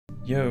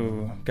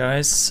Yo,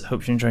 guys,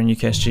 hope you're enjoying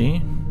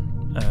UKSG.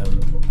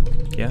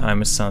 Yeah,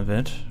 I'm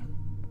Mrsilentvid.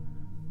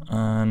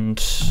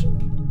 And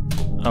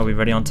are we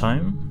ready on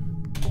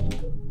time?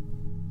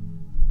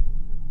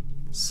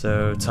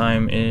 So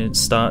time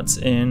starts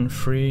in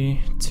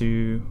 3,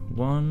 2,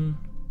 1.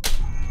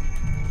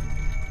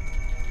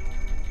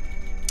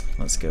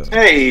 Let's go.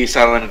 Hey,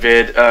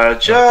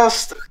 Silentvid.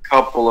 Just a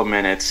couple of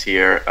minutes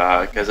here,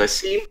 because I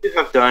seem to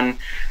have done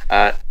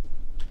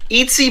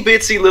itsy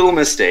bitsy little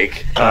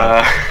mistake.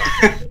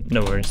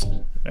 No worries.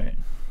 Right.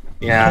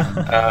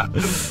 Yeah.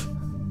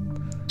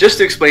 Just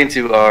to explain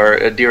to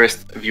our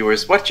dearest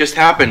viewers, what just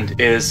happened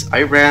is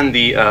I ran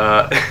the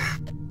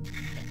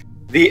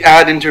the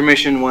ad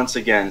intermission once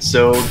again.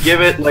 So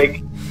give it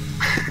like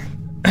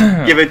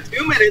give it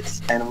 2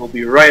 minutes, and we'll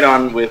be right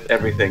on with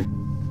everything.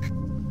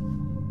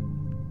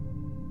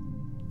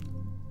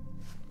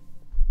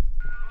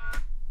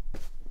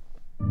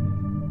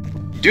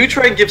 Do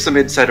try and give some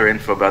insider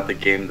info about the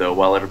game, though,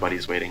 while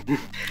everybody's waiting.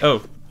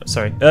 Oh,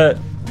 sorry.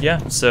 Yeah,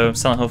 so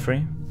Silent Hill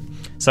 3.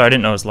 Sorry, I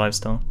didn't know it was live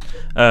still.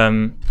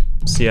 So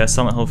yeah,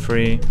 Silent Hill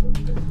 3,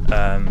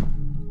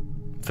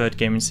 third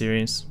game in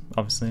series,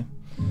 obviously.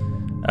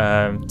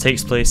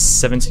 Takes place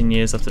 17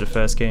 years after the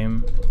first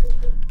game.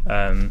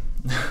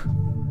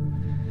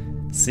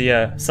 So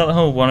yeah, Silent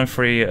Hill 1 and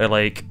 3 are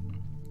like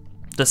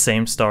the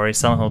same story.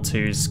 Silent Hill 2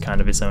 is kind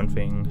of its own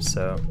thing,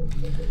 so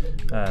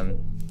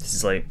this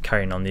is like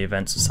carrying on the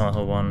events of Silent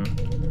Hill 1.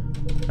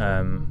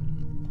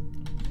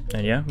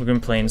 And yeah, we're going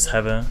to be playing as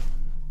Heather,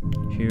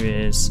 who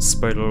is,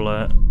 spoiler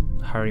alert,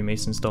 Harry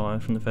Mason's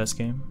daughter from the first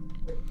game.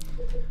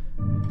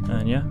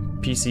 And yeah,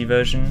 PC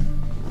version.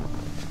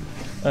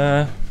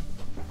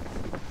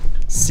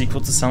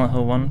 Sequel to Silent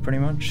Hill 1, pretty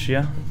much,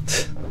 yeah.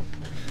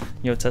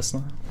 Yo,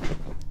 Tesla.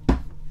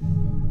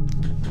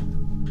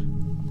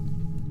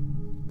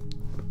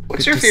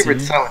 What's your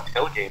favorite Silent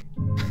Hill game?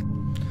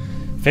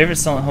 Favorite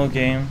Silent Hill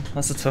game?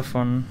 That's a tough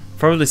one.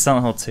 Probably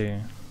Silent Hill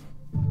 2.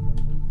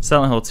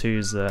 Silent Hill 2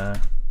 is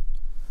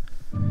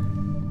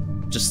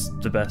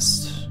just the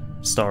best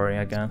story,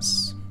 I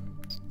guess.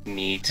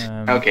 Neat.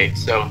 Okay,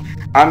 so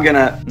I'm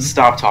gonna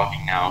stop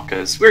talking now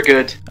because we're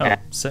good. Oh,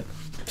 sick.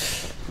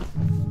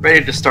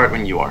 Ready to start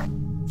when you are.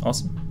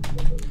 Awesome.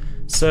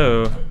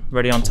 So,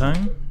 ready on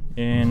time?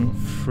 In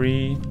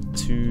 3,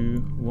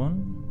 2,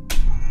 1.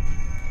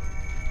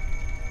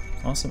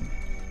 Awesome.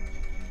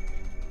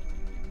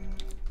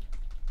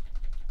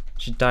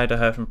 She dyed her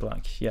hair from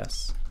black,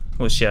 yes.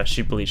 Well, yeah,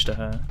 she bleached her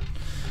hair.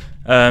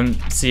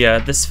 So yeah,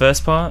 this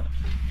first part,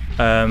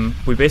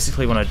 we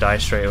basically want to die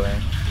straight away.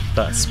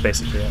 That's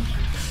basically it.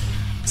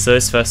 So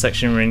this first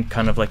section, we're in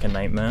kind of like a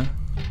nightmare.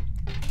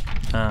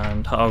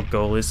 And our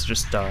goal is to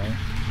just die.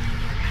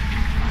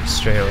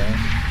 Straight away.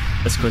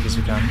 As quick as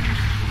we can.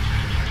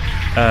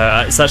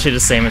 It's actually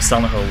the same as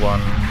Silent Hill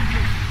 1.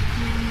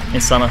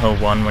 In Silent Hill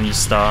 1, when you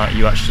start,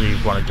 you actually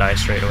want to die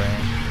straight away.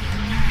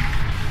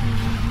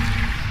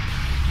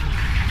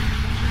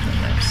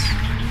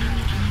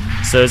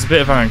 So there's a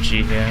bit of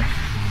RNG here.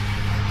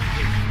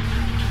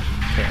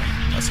 Okay,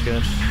 that's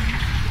good.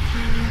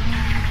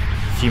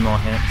 A few more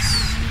hits.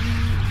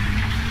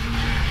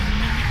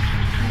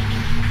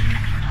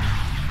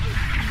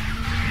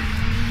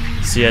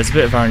 So yeah, it's a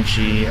bit of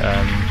RNG.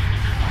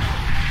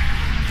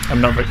 I'm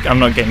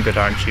not getting good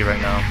RNG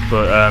right now,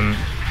 but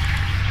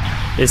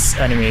this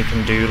enemy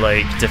can do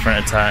like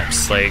different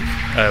attacks, like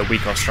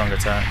weak or strong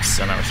attacks,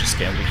 and I was just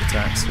getting weak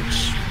attacks,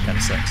 which kind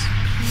of sucks.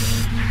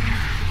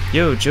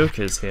 Yo,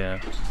 Joker's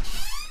here.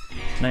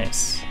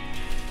 Nice.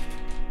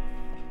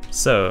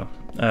 So,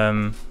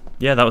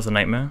 yeah, that was a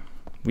nightmare.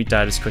 We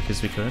died as quick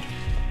as we could.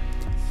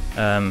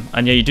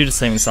 And yeah, you do the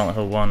same in Silent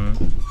Hill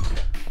 1.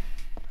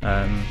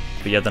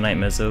 But yeah, the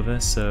nightmare's over,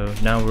 so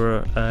now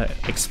we're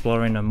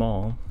exploring a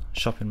mall,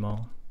 shopping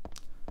mall.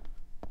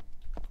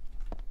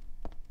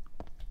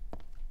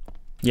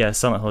 Yeah,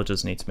 Silent Hill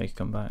does need to make a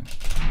comeback.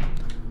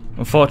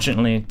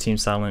 Unfortunately, Team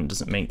Silent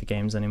doesn't make the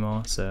games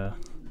anymore, so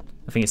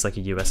I think it's like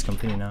a US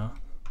company now.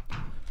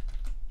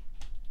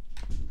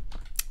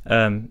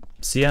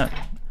 So yeah,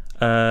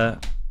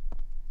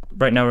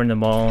 right now we're in the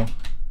mall.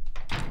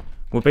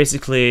 We're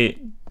basically,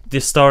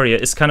 this story,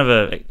 it's kind of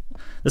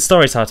the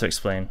story's hard to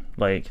explain.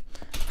 Like,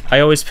 I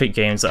always pick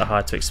games that are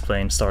hard to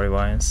explain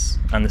story-wise,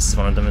 and this is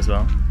one of them as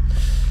well.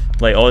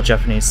 Like, all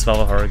Japanese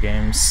survival horror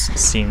games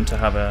seem to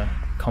have a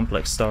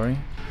complex story,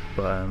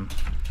 but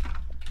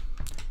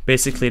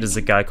basically there's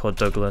a guy called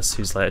Douglas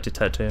who's like a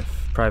detective,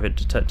 private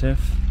detective,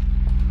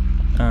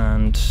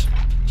 and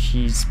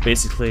he's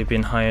basically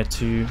been hired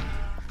to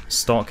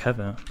stalk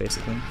Heather,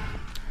 basically.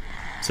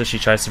 So she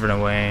tries to run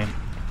away,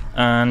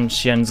 and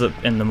she ends up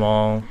in the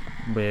mall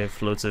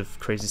with loads of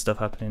crazy stuff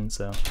happening,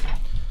 so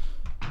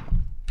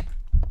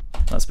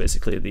that's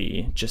basically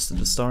the gist of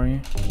the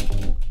story.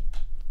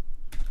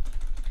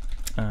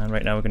 And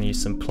right now we're going to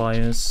use some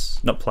pliers,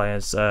 not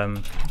pliers,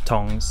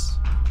 tongs,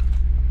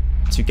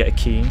 to get a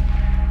key.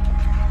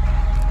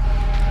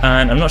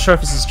 And I'm not sure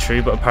if this is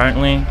true, but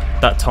apparently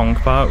that tong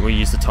part, where you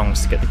use the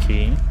tongs to get the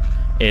key,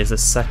 is a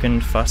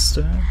second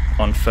faster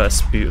on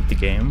first boot of the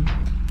game,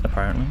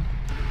 apparently.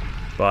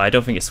 but I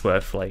don't think it's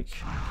worth like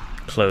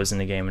closing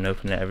the game and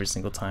opening it every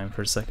single time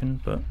for a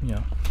second, but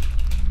yeah.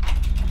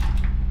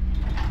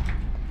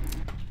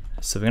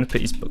 So we're gonna put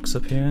these books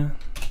up here.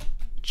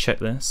 Check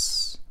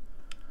this.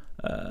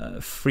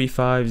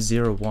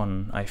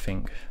 3501, I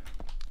think.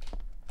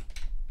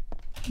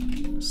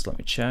 Just let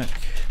me check.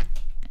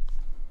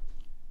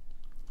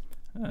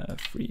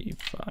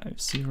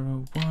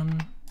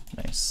 3501.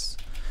 Nice.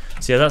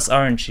 So yeah, that's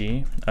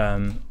RNG.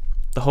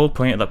 The whole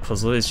point of that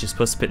puzzle is you're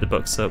supposed to pick the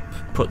books up,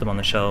 put them on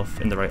the shelf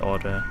in the right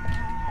order,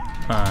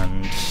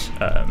 and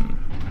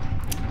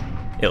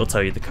it'll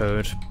tell you the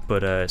code,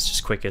 but it's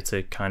just quicker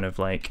to kind of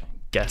like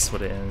guess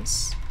what it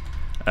is.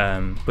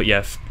 But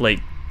yeah,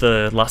 like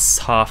the last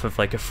half of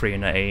like a 3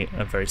 and an 8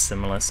 are very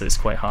similar, so it's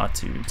quite hard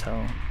to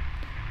tell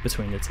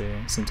between the two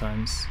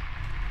sometimes.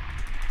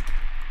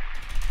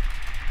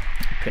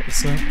 Pick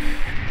this up.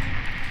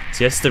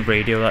 So yes, the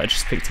radio that I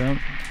just picked up.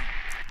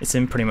 It's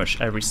in pretty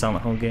much every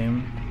Silent Hill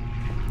game,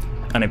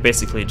 and it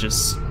basically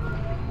just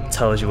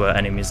tells you where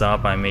enemies are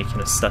by making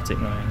a static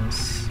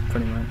noise,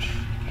 pretty much.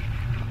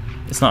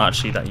 It's not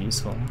actually that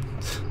useful.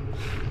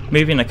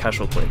 Maybe in a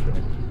casual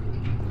playthrough.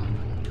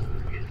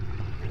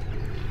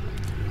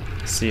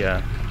 So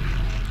yeah,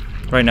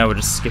 right now we're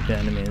just skipping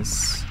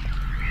enemies,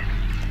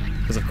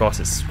 because of course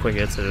it's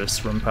quicker to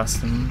just run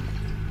past them.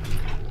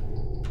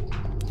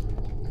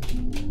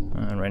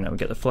 And right now we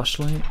get the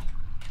flashlight.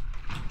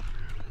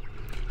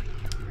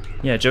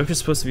 Yeah, Joker's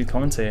supposed to be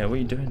commentator, what are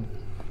you doing?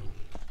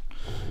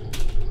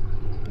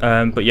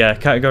 But yeah,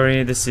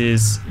 category, this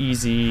is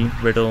easy,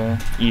 riddle,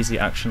 easy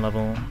action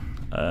level.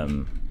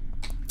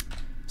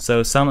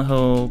 So Silent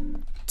Hill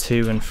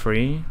 2 and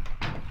 3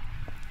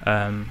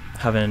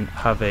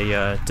 have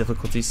a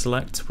difficulty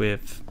select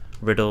with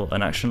riddle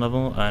and action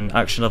level, and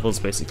action level is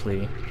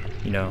basically,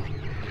 you know,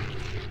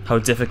 how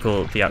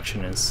difficult the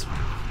action is,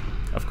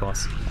 of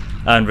course,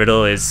 and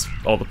riddle is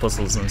all the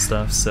puzzles and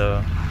stuff,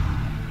 so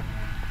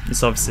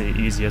it's obviously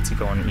easier to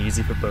go on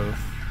easy for both.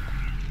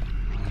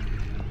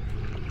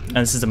 And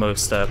this is the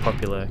most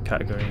popular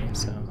category,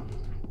 so.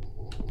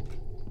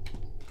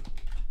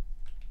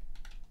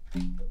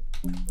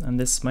 And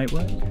this might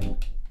work.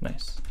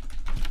 Nice.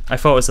 I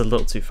thought it was a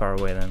little too far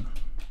away then.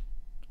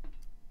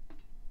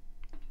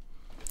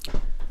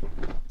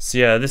 So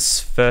yeah, this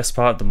first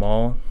part of the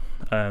mall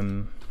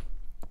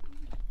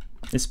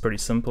is pretty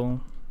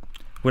simple.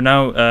 We're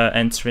now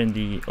entering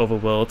the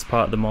overworld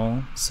part of the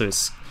mall, so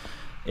it's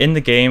in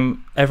the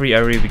game, every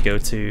area we go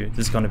to,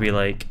 there's going to be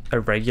like a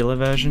regular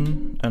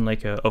version and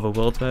like a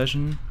overworld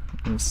version.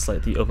 And it's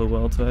like the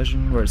overworld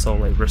version where it's all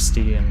like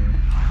rusty and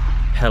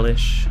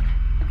hellish.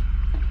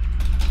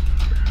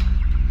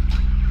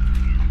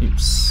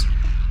 Oops.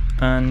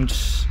 And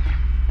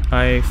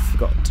I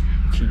forgot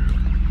key.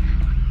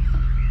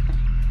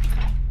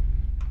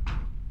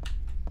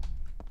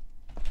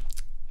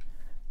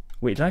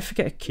 Wait, did I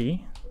forget a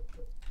key?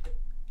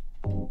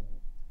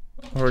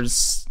 Or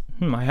is...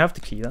 I have the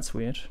key, that's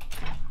weird.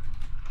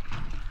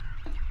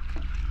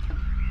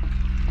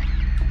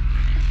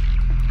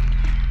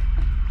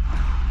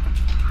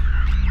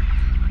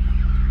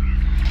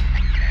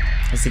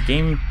 Has the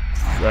game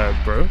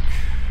broke?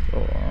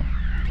 Or...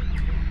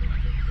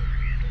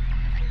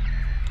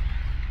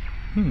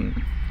 I'm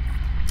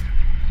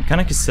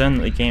kind of concerned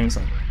that the game's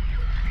like,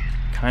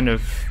 kind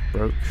of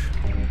broke.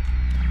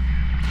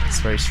 It's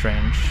very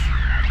strange.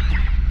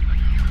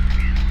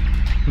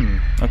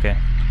 Okay.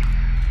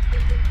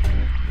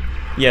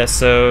 Yeah,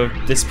 so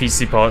this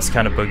PC port's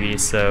kind of buggy,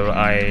 so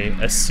I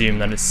assume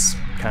that it's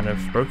kind of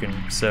broken,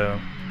 so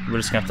we're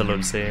just gonna have to load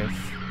a save.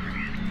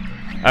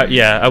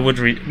 Yeah, I would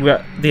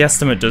the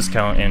estimate does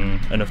count in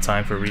enough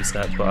time for a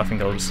reset, but I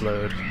think I'll just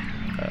load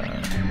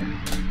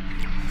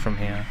from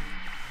here.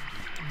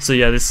 So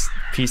yeah, this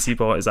PC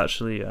port is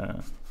actually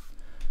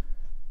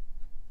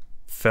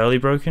fairly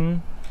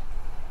broken,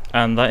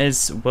 and that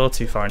is well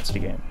too far into the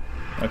game.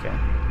 Okay.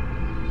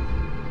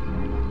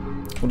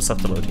 We'll just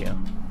have to load here.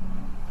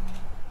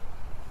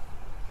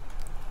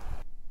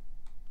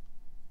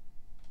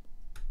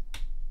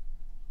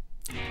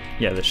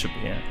 Yeah, this should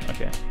be it.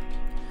 Okay.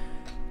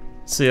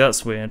 See,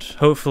 that's weird.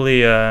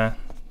 Hopefully,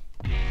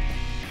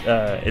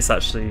 it's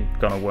actually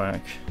gonna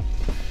work.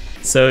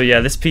 So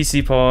yeah, this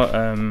PC port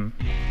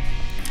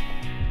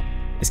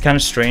is kind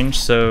of strange.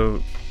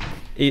 So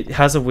it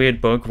has a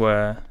weird bug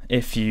where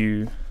if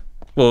you,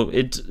 well,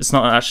 it's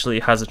not actually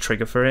has a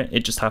trigger for it.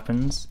 It just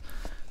happens,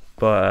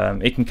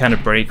 but it can kind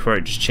of break where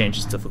it just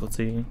changes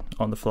difficulty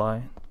on the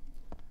fly.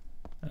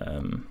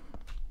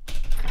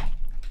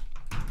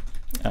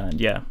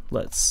 And yeah,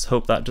 let's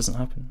hope that doesn't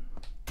happen.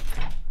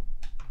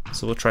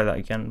 So we'll try that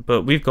again,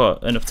 but we've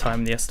got enough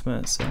time in the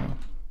estimate, so.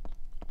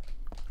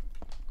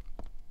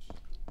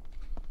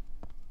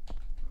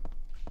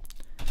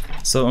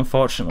 So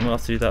unfortunately we'll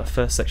have to do that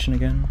first section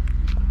again,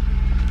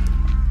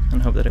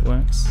 and hope that it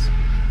works.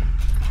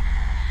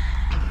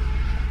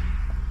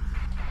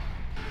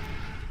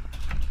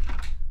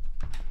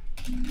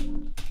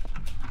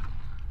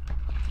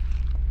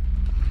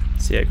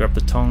 So yeah, grab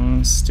the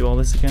tongs, do all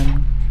this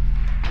again.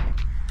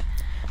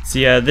 So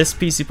yeah, this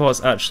PC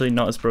port's actually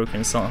not as broken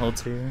as Silent Hill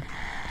 2.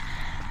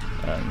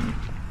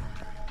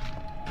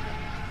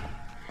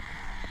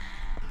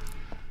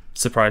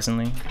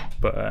 Surprisingly,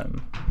 but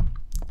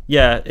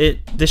yeah,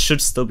 this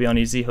should still be on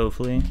easy.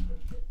 Hopefully,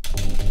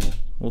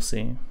 we'll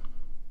see.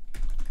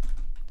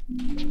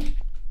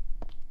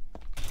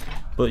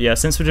 But yeah,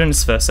 since we're doing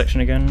this first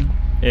section again,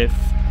 if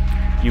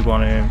you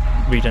want to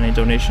read any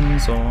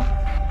donations or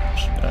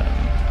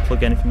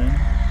plug anything in,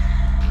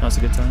 now's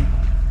a good time.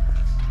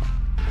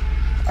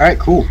 Alright,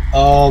 cool.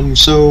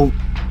 So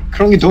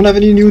currently don't have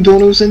any new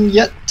donos in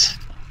yet.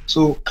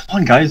 So come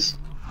on, guys,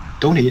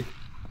 donate.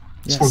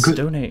 Yes, for good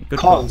donate. Good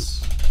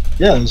cause.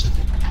 Yeah, to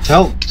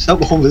help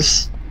the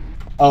homeless.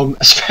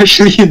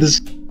 Especially in this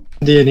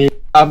day and age.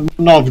 I'm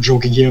not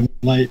joking here,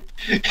 like.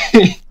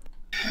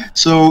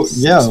 So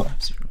yeah.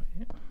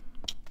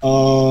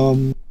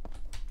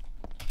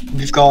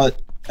 We've got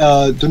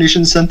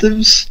donation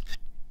incentives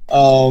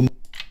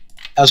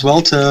as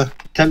well to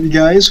tempt you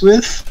guys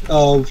with.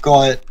 We've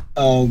got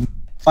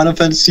Final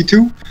Fantasy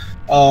 2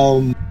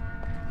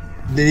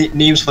 the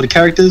names for the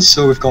characters.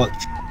 So we've got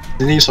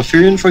the names for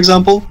Furion, for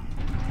example.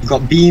 We've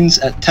got Beans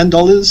at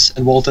 $10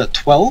 and Walter at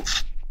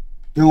 $12.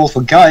 Meanwhile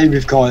for Guy,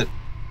 we've got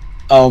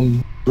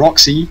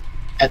Roxy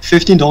at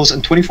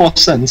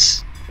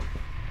 $15.24,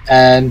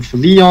 and for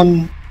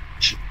Leon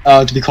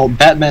to be called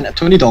Batman at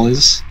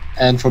 $20,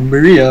 and for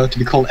Maria to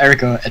be called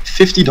Erica at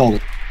 $50.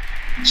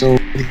 So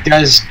if you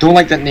guys don't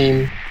like that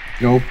name,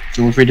 you know,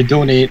 feel free to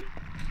donate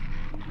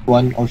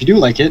one, or if you do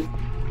like it,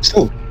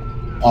 still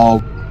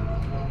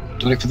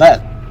donate for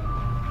that.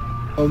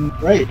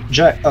 Right,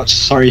 Jack. Oh,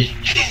 sorry.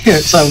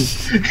 Sound.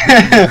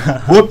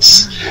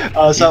 Whoops.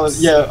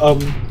 Yeah.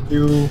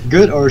 You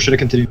good, or should I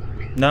continue?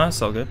 No,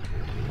 it's all good.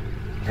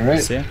 All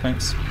right. So yeah,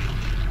 thanks.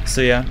 So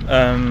yeah.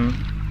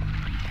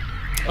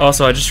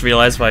 Also, I just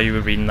realized while you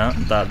were reading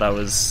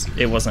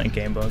it wasn't a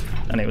game bug,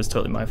 and it was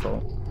totally my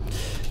fault.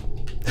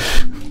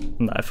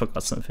 I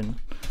forgot something.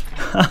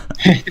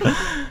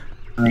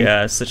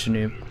 Yeah, such a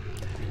noob.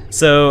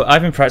 So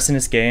I've been practicing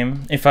this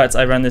game. In fact,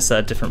 I ran this at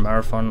a different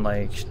marathon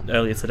like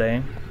earlier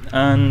today,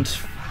 and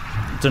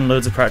done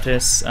loads of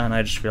practice, and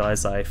I just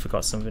realized I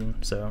forgot something.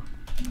 So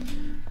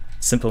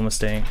simple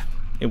mistake.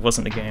 It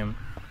wasn't the game.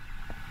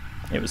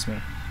 It was me.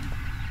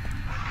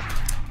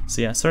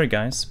 So yeah, sorry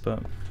guys,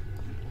 but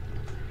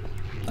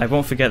I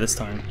won't forget this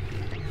time.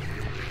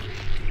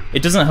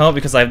 It doesn't help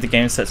because I have the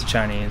game set to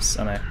Chinese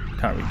and I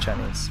can't read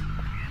Chinese.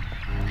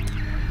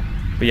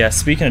 But yeah,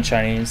 speaking of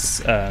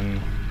Chinese,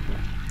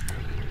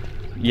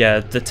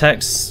 yeah, the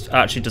text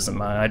actually doesn't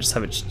matter. I just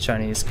have it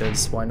Chinese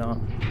because why not?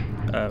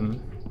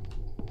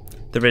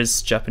 There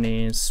is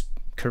Japanese,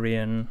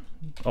 Korean,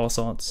 all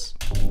sorts.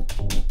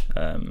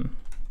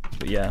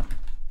 But yeah,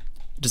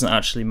 it doesn't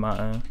actually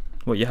matter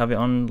what you have it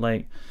on,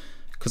 like,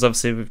 because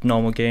obviously with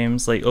normal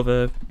games like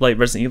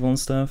Resident Evil and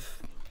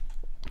stuff.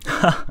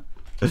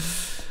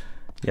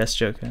 Yes,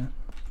 Joker.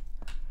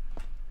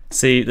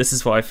 See, this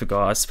is what I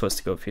forgot. I was supposed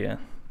to go up here.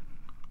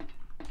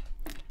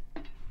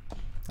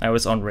 I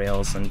was on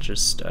rails and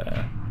just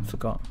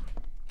forgot.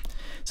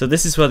 So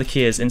this is where the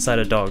key is, inside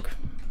a dog.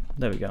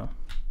 There we go.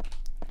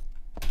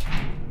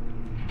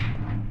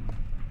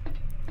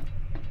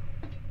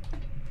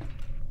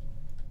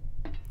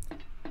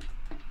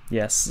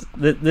 Yes,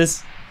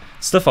 this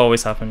stuff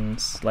always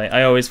happens. Like,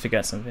 I always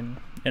forget something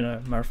in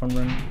a marathon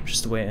run,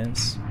 just the way it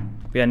is.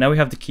 But yeah, now we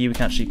have the key, we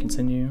can actually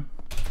continue.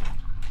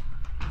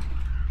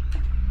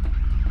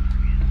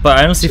 But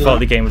I honestly thought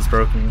the game was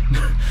broken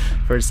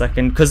for a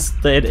second, because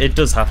it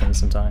does happen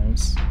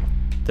sometimes.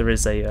 There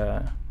is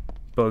a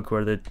bug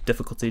where the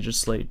difficulty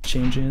just like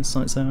changes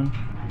on its own.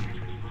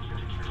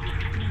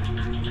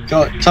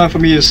 Got time for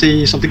me to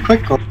say something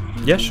quick? Or?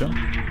 Yeah, sure.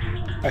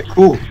 Alright,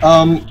 cool.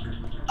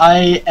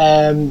 I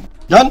am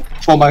done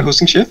for my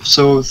hosting shift,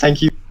 so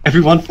thank you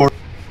everyone for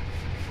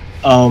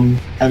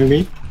having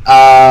me.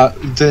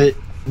 The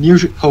new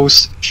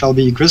host shall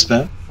be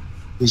Grisbear,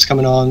 who's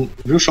coming on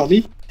real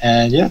shortly.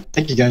 And yeah,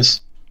 thank you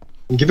guys.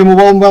 And give him a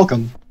warm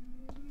welcome.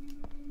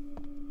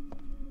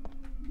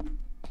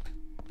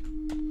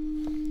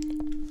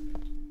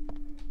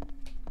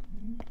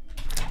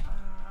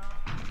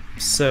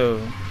 So,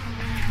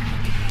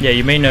 yeah,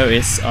 you may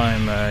notice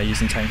I'm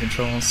using time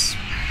controls.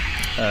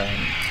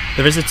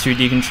 There is a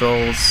 2D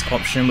controls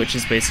option, which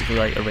is basically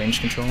like a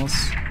range controls,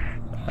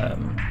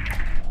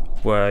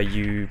 where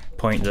you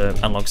point the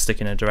analog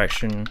stick in a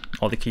direction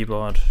or the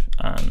keyboard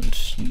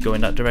and you go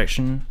in that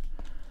direction.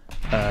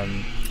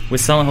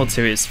 With Silent Hill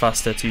 2 it's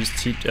faster to use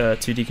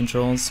 2D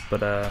controls,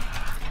 but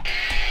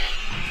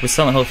with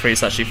Silent Hill 3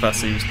 it's actually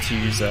faster to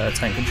use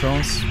tank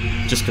controls,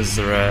 just because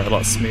they're a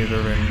lot smoother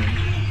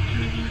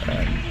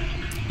and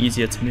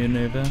easier to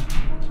maneuver.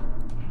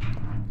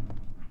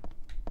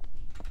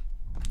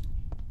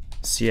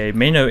 So yeah, you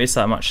may notice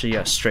that I'm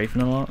actually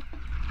strafing a lot.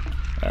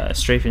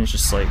 Strafing is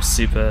just like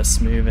super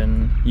smooth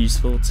and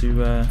useful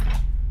to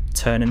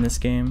turn in this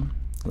game.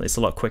 It's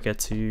a lot quicker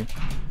to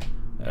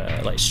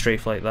like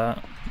strafe like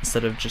that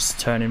instead of just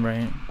turning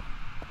right.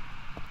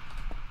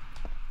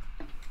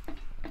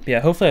 But yeah,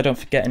 hopefully I don't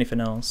forget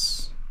anything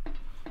else.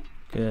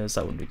 because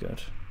that would be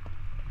good.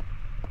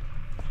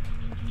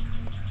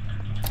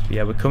 But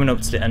yeah, we're coming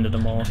up to the end of the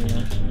mall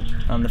here,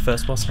 and the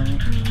first boss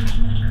fight.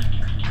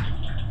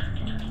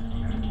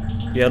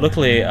 Yeah,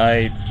 luckily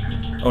I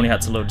only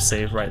had to load the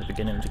save right at the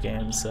beginning of the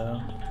game,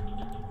 so...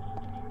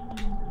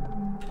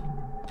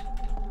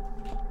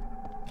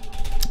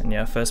 And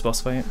yeah, first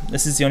boss fight.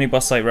 This is the only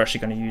boss fight we're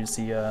actually going to use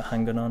the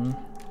handgun on.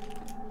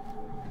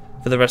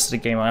 For the rest of the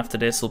game after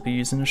this, we'll be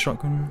using the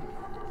shotgun.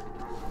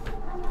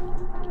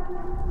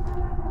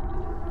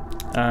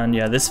 And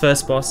yeah, this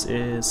first boss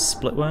is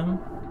Splitworm.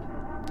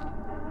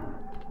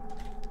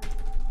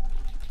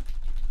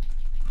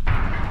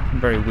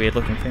 Very weird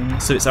looking thing.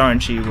 So it's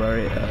RNG where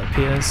it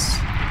appears.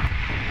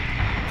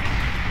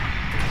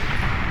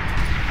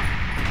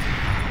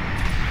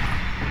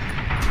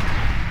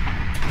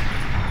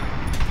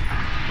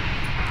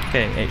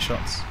 Okay, 8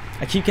 shots.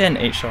 I keep getting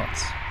 8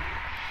 shots.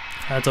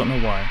 I don't know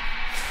why.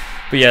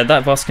 But yeah,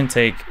 that boss can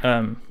take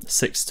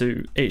 6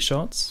 to 8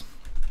 shots.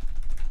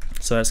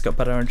 So it's got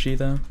better RNG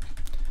there.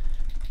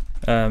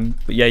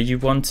 But yeah, you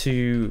want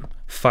to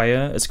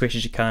fire as quick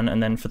as you can,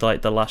 and then for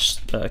like the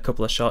last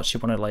couple of shots you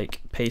want to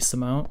like pace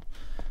them out,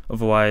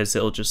 otherwise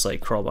it'll just like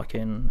crawl back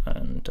in,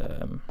 and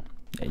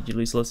yeah, you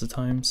lose lots of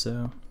time,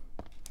 so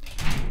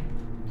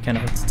you kind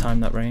of have to time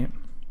that right.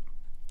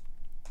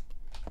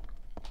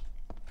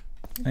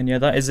 And yeah,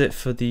 that is it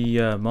for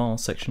the mall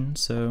section.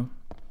 So,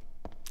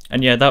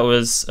 and yeah, that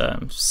was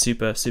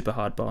super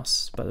hard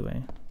boss, by the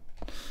way.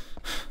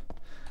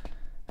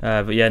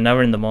 But yeah, now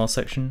we're in the mall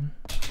section.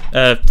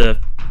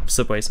 The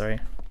subway, sorry.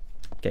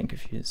 Getting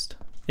confused.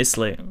 It's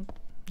late.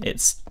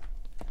 It's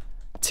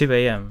 2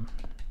 AM.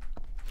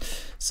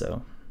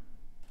 So.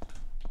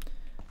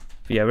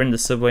 But yeah, we're in the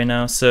subway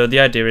now. So the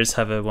idea is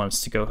Heather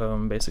wants to go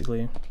home,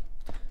 basically.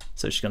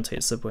 So she's gonna take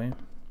the subway.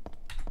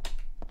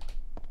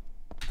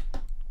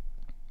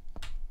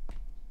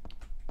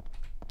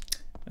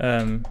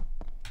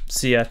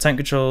 So yeah, tank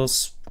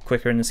controls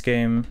quicker in this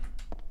game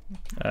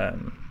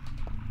than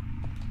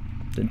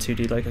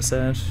 2D, like I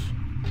said.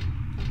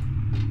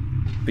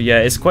 But yeah,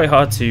 it's quite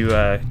hard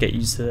to get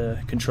used to the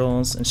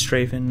controls, and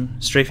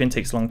strafing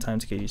takes a long time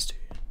to get used to.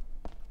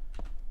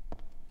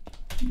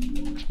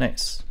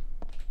 Nice.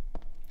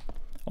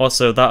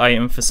 Also, that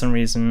item for some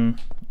reason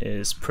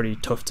is pretty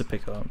tough to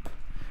pick up.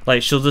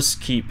 Like she'll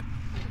just keep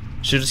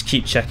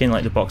checking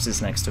like the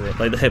boxes next to it.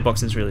 Like the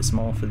hitbox is really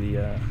small for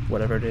the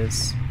whatever it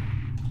is.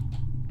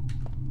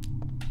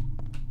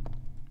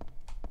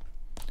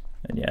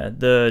 And yeah,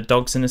 the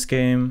dogs in this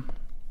game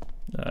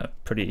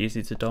pretty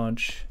easy to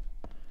dodge,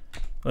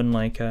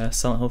 unlike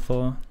Silent Hill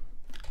 4.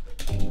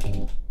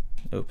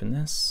 Open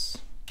this.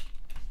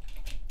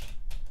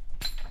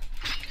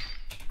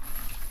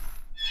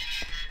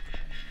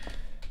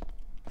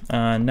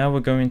 And now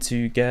we're going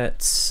to get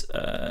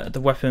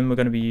the weapon we're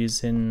going to be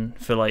using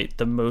for like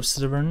the most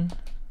of the run,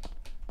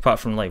 apart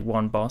from like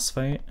one boss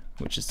fight,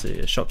 which is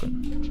the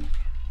shotgun,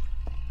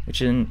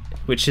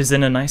 which is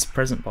in a nice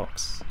present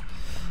box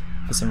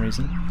for some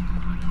reason.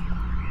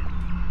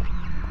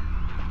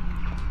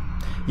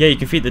 Yeah, you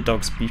can feed the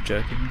dogs beef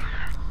jerky.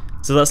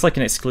 So that's like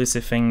an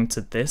exclusive thing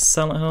to this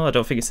Silent Hill. I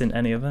don't think it's in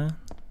any other.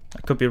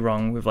 I could be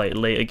wrong with like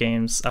later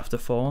games after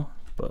 4,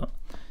 but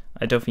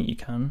I don't think you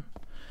can.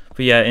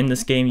 But yeah, in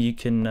this game you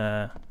can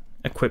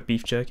equip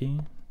beef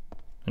jerky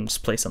and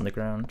just place it on the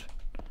ground,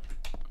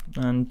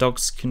 and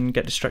dogs can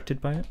get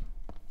distracted by it.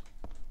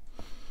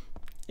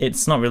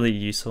 It's not really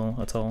useful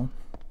at all,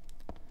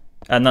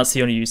 and that's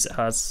the only use it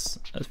has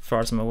as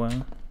far as I'm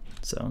aware.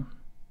 So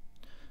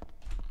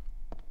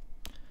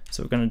what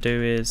we're going to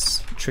do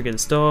is trigger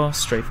this door,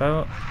 strafe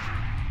out,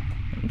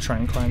 and try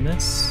and climb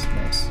this.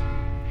 Nice.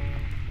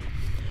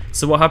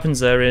 So what happens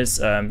there is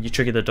you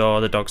trigger the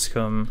door, the dogs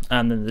come,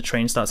 and then the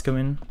train starts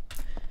coming.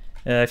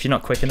 If you're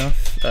not quick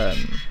enough,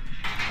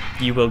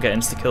 you will get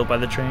insta-killed by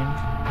the train.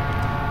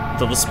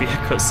 There'll just be a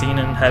cutscene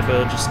and Heather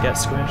will just get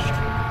squished.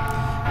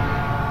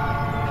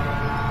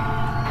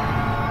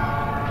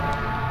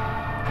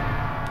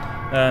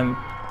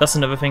 That's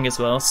another thing as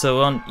well.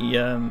 So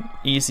on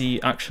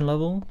easy action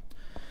level,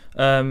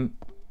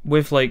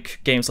 with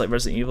like games like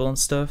Resident Evil and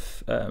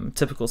stuff,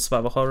 typical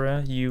survival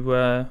horror,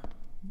 you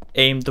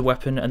aim the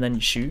weapon and then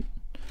you shoot.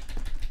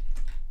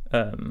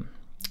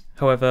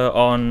 However,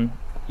 on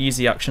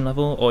easy action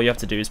level, all you have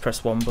to do is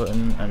press one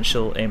button and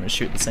she'll aim and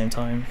shoot at the same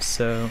time,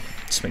 so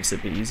it just makes it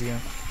a bit easier.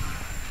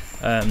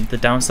 The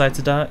downside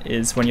to that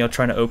is when you're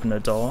trying to open a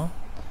door,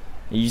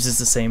 it uses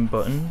the same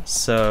button,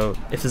 so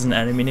if there's an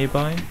enemy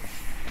nearby,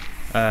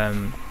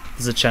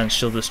 there's a chance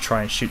she'll just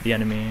try and shoot the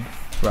enemy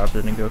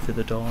rather than go through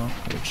the door,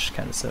 which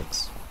kind of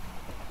sucks.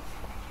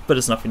 But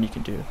there's nothing you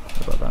can do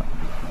about that.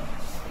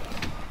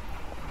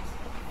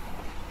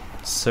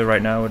 So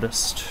right now we're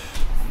just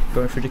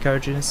going through the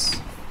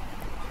carriages.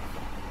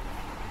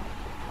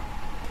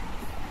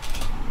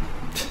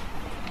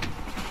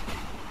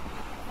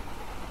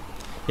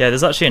 Yeah,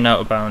 there's actually an out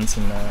of bounds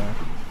in the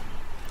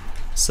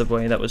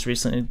subway that was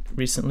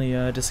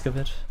recently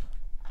discovered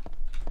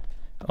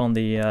on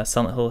the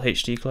Silent Hill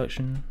HD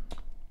collection,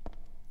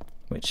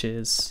 which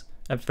is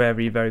a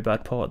very, very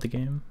bad port of the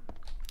game.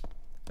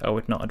 I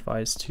would not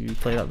advise to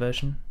play that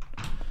version.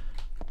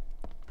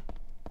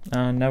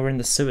 And now we're in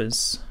the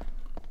sewers.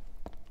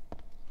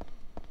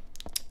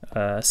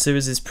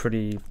 Sewers is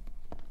pretty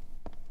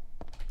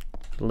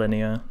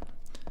linear.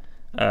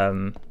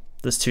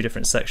 There's two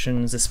different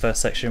sections. This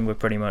first section we're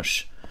pretty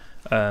much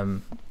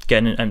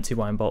getting an empty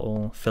wine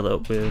bottle, fill it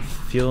up with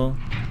fuel,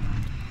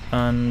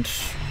 and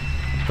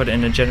put it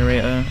in a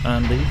generator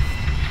and leave.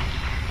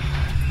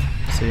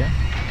 So yeah,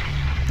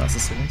 that's the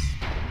sewers.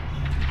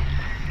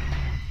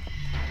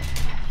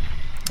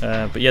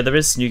 But yeah, there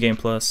is New Game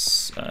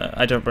Plus.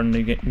 I don't run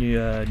New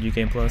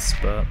Game Plus,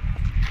 but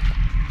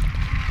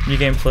New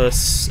Game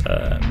Plus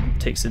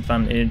takes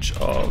advantage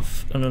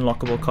of an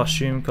unlockable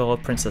costume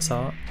called Princess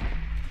Heart,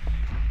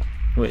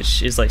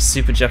 which is like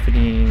super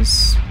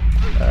Japanese.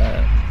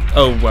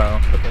 Oh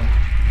wow, okay.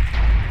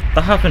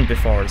 That happened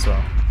before as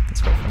well.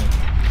 That's quite funny.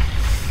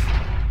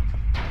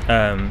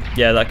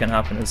 Yeah, that can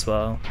happen as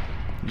well.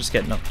 You just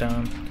get knocked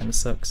down, kinda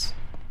sucks.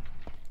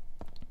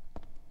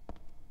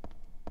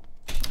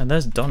 And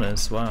there's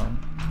Donna's, wow.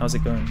 How's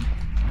it going?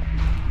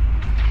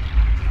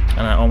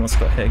 And I almost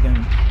got hit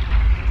again.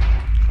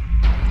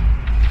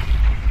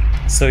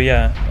 So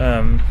yeah,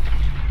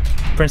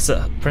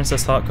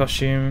 Princess Heart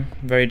costume,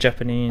 very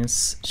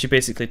Japanese. She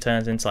basically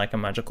turns into like a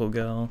magical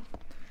girl.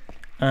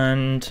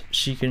 And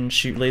she can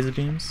shoot laser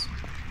beams.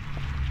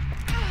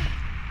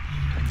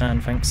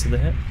 And thanks to the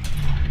hit.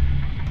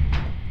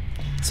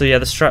 So yeah,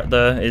 the strat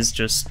there is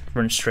just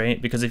run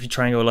straight, because if you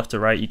try and go left or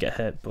right you get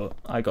hit, but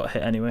I got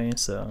hit anyway,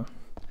 so...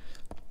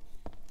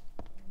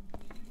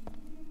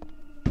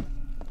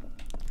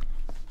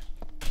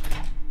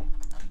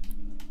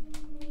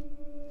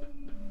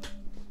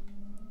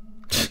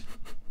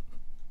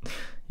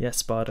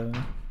 Yes, Bardo.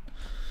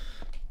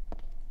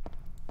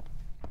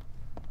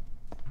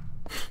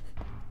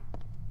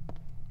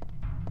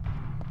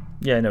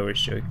 Yeah, no worries,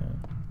 Joker.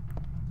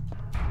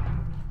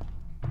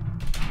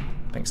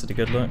 Thanks for the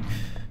good luck.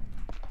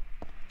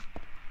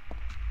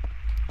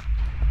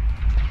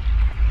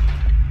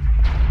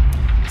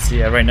 So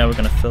yeah, right now we're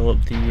gonna fill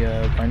up the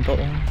wine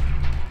bottle.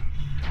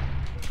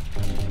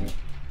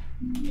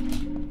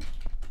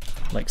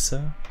 Like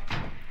so.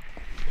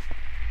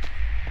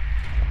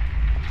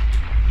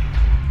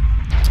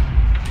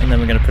 And then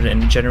we're going to put it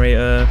in a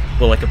generator,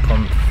 well, like a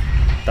pump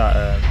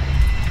that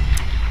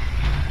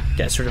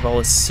gets rid of all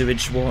the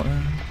sewage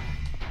water.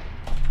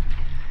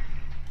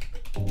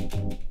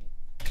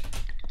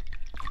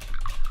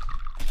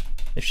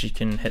 If she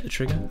can hit the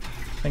trigger.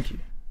 Thank you.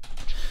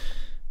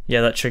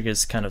 Yeah, that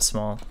trigger's kind of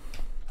small.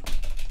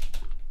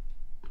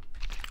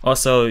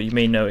 Also, you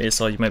may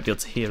notice, or you might be able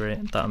to hear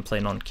it, that I'm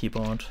playing on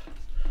keyboard.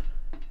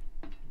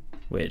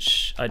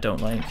 Which I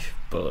don't like,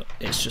 but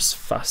it's just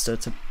faster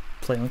to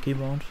play on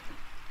keyboard.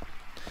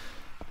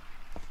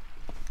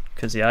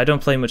 Because yeah, I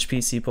don't play much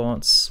PC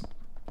ports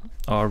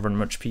or run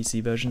much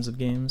PC versions of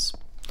games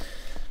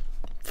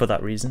for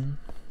that reason.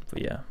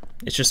 But yeah,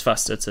 it's just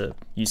faster to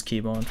use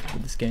keyboard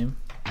with this game.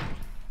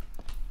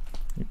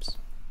 Oops.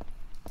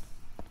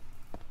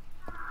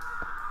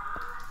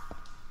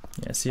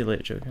 Yeah, see you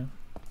later, Joker.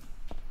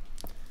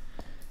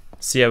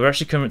 So yeah, we're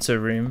actually coming to a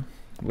room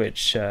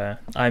which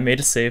I made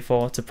a save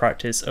for to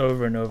practice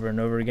over and over and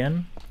over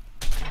again.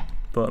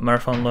 But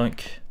Marathon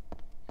luck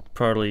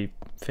probably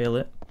fail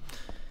it.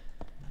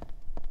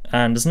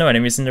 And there's no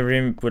enemies in the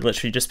room, we'd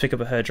literally just pick up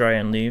a hairdryer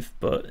and leave,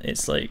 but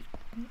it's like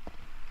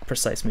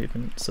precise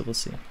movement, so we'll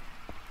see.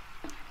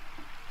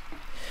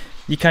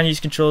 You can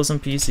use controls on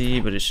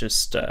PC, but it's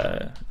just,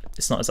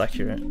 it's not as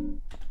accurate.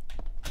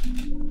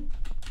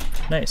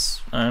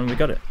 Nice, and we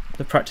got it.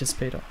 The practice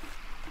paid off.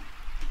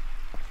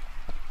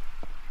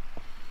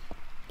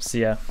 So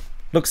yeah,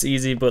 looks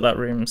easy, but that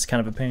room's kind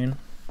of a pain.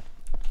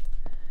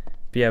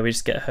 But yeah, we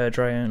just get a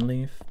hairdryer and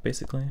leave,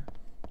 basically.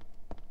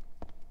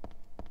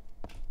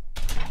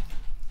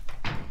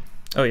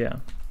 Oh yeah.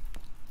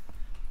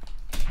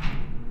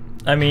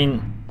 I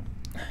mean,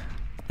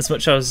 as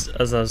much as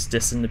I was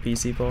dissing the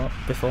PC port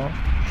before,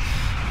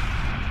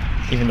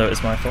 even though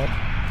it's my fault,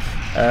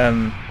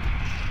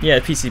 yeah,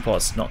 PC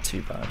port's not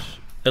too bad,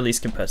 at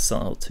least compared to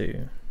Silent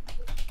Hill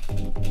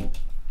 2.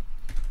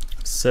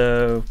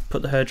 So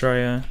put the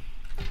hairdryer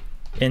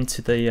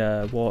into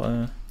the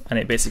water, and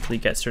it basically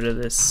gets rid of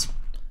this,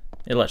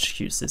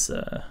 electrocutes this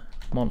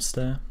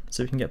monster,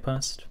 so we can get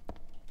past.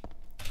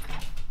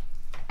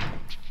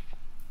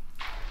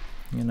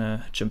 I'm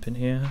gonna jump in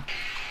here.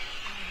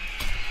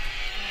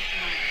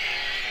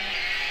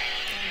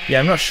 Yeah,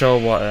 I'm not sure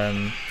what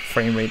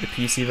frame rate the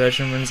PC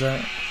version runs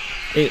at.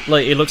 It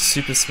looks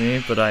super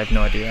smooth, but I have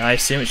no idea. I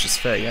assume it's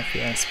just 30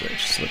 FPS, but it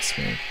just looks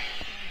smooth.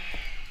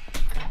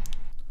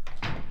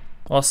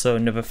 Also,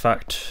 another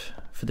fact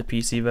for the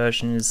PC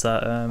version is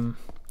that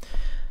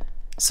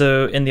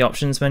so in the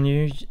options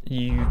menu,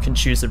 you can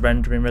choose the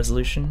rendering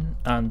resolution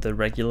and the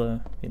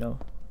regular,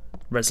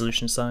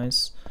 resolution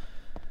size.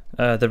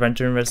 The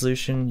rendering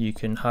resolution you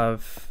can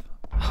have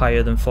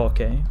higher than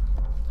 4K,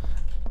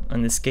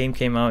 and this game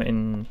came out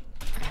in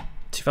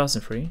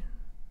 2003,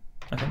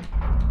 I think.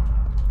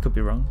 Could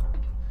be wrong.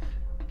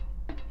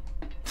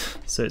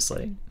 So it's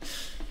like,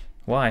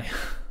 why?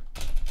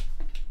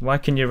 Why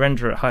can you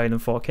render it higher than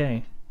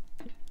 4K?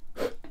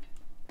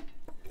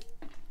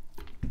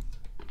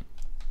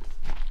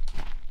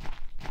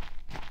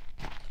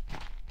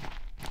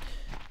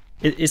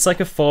 It's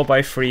like a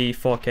 4x3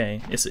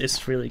 4K.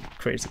 It's really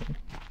crazy,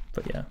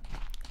 but yeah.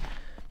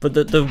 But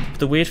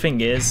the weird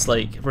thing is,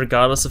 like,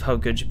 regardless of how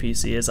good your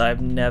PC is,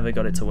 I've never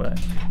got it to work.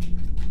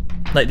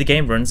 Like, the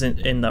game runs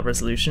in that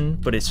resolution,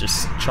 but it's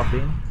just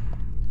choppy.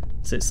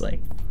 So it's like,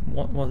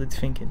 what are they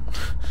thinking?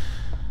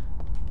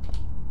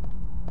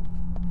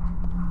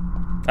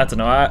 I don't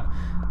know.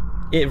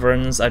 It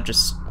runs. I've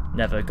just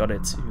never got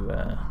it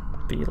to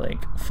be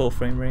like full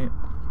frame rate.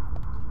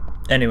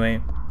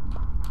 Anyway.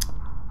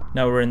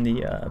 Now we're in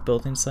the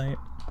building site.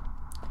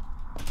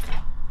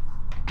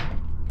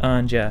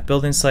 And yeah,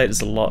 building site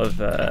is a lot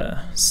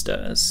of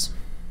stairs.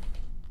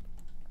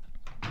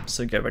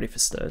 So get ready for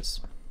stairs.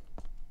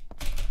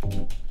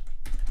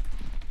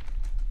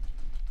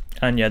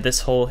 And yeah,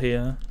 this hole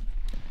here,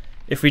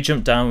 if we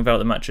jump down without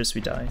the mattress,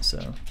 we die,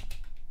 so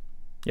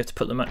you have to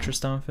put the mattress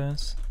down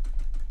first.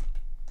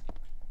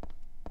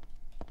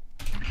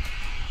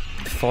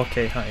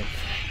 4K height.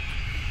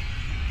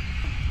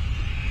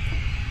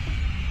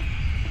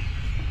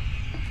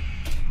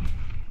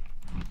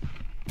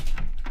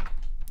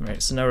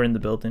 Right, so now we're in the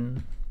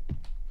building.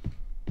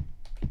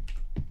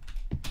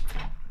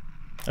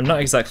 I'm not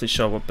exactly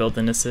sure what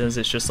building this is,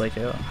 it's just like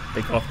a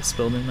big office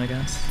building, I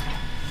guess.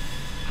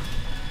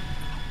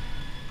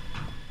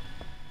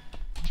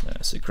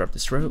 So grab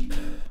this rope.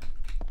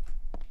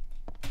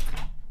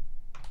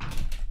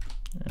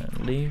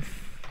 And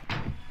leave.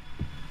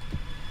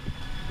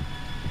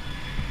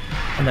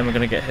 And then we're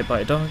gonna get hit by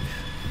a dog.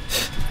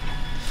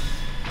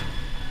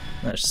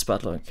 That's just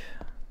bad luck.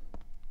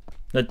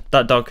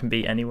 That dog can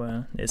be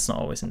anywhere, it's not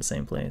always in the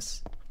same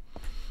place.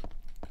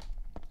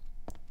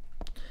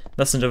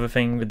 That's another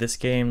thing with this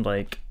game,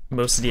 like,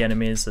 most of the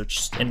enemies are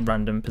just in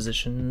random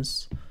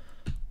positions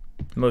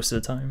most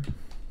of the time.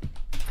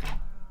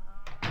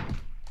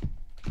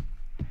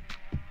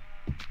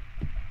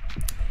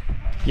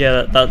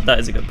 Yeah, that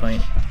is a good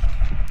point.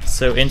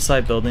 So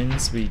inside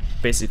buildings, we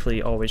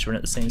basically always run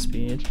at the same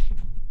speed.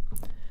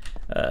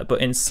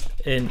 But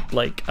in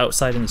like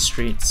outside in the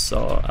streets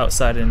or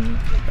outside in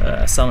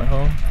Silent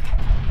Hill.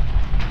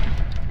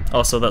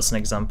 Also, that's an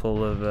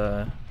example of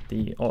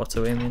the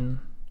auto aiming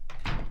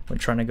when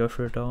trying to go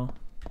through a door.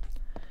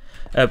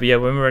 But yeah,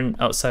 when we're in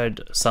outside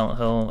Silent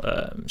Hill,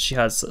 she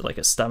has like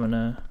a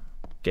stamina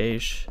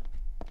gauge,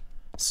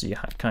 so you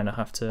kind of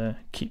have to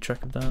keep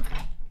track of that.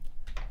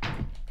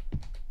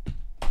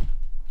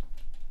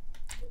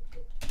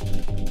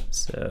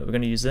 So we're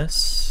gonna use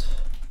this.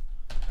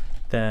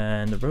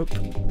 Then the rope,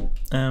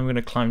 and we're going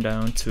to climb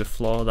down to a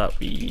floor that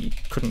we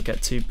couldn't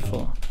get to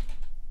before.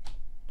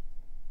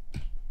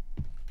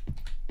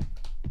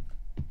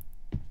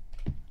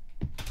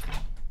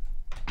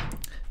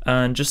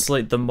 And just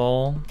like the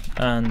mall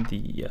and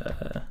the,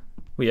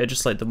 well yeah,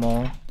 just like the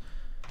mall,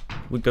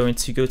 we're going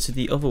to go to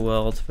the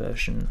otherworld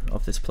version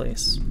of this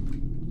place.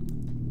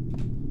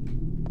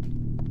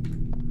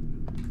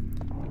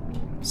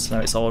 So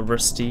now it's all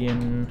rusty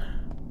and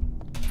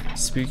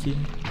spooky.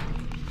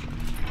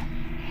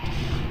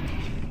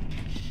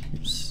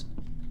 Oops.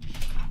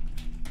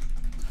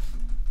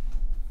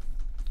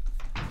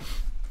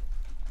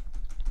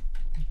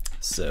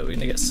 So we're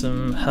gonna get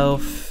some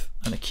health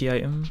and a key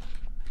item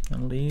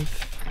and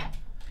leave.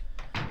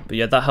 But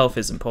yeah, that health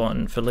is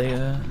important for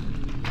later.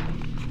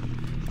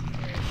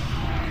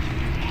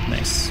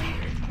 Nice.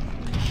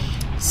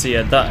 So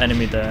yeah, that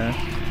enemy there.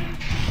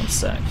 One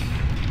sec.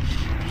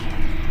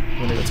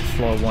 I'm gonna go to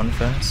floor 1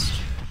 first.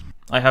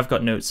 I have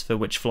got notes for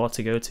which floor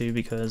to go to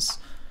because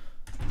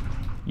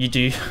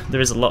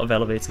there is a lot of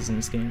elevators in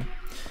this game.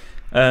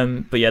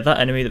 But yeah, that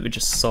enemy that we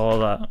just saw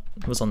that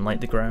was on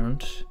like the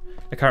ground,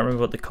 I can't remember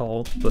what they're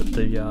called, but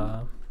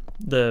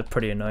they're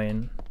pretty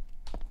annoying.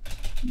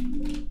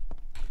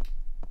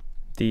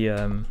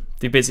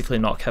 They basically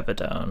knock Heather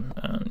down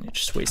and it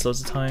just wastes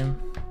loads of time.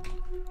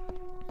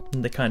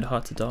 And they're kind of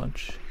hard to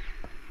dodge.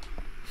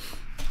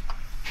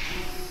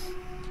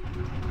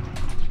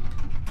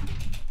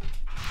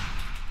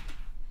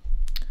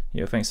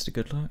 Yeah, thanks to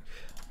good luck.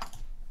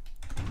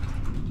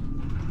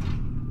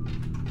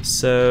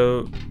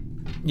 So,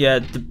 yeah,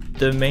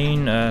 the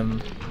main,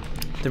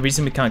 the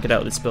reason we can't get out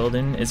of this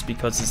building is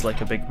because there's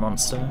like a big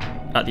monster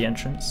at the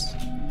entrance.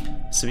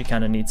 So we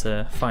kind of need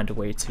to find a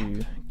way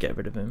to get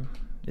rid of him,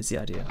 is the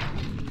idea.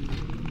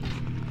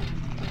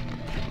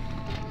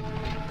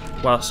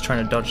 Whilst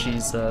trying to dodge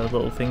these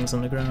little things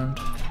on the ground.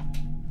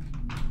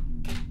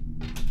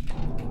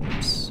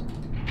 Oops.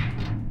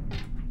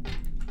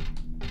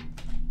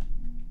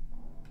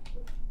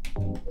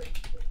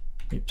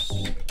 Oops.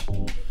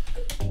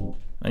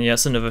 And yeah,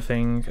 that's another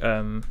thing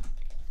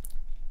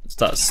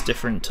that's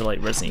different to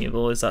like Resident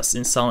Evil, is that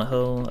in Silent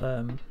Hill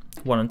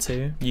 1 and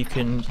 2, you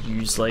can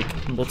use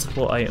like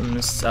multiple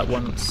items at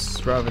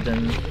once rather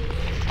than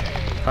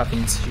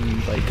having to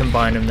like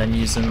combine them, then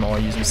use them or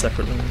use them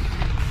separately.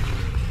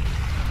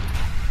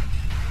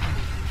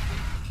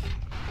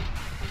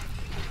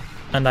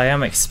 And I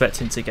am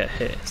expecting to get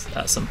hit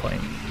at some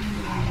point.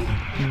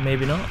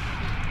 Maybe not.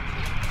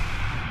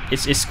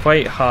 It's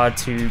quite hard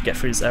to get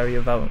through this area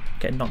without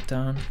getting knocked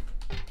down.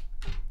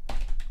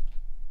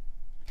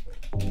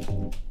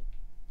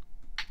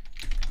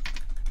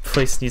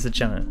 Place needs a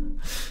janitor.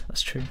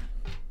 That's true.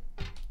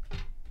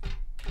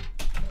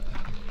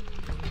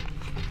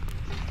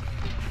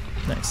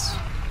 Nice.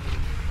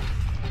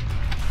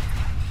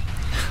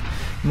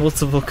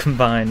 Multiple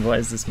combined, what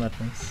is this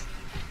madness?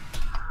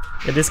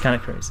 It is kind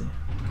of crazy.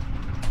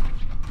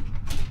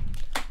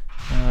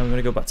 I'm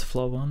gonna go back to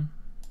floor 1.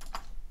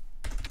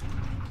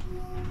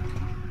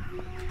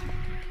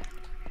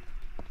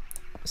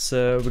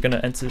 So we're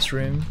gonna enter this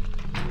room.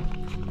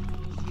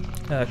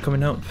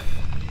 Coming up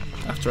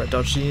after I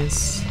dodge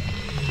these.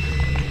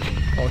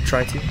 Or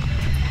try to.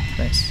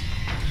 Nice.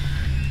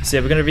 So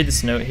yeah, we're gonna read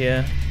this note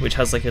here, which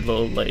has like a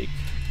little like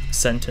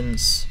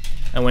sentence,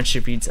 and when she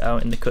reads it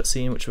out in the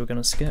cutscene, which we're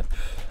gonna skip,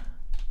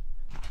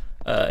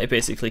 it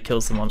basically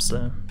kills the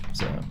monster.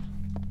 So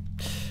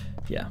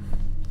yeah.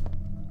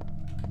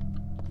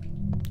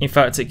 In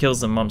fact, it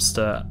kills the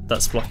monster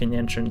that's blocking the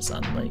entrance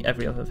and like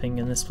every other thing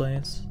in this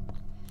place.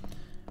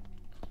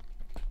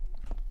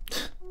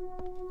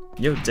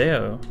 Yo,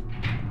 Deo.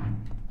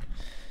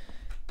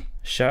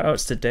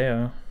 Shoutouts to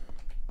Deo.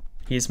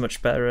 He's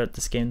much better at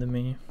this game than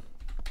me.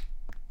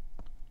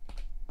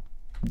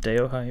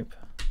 Deo hype.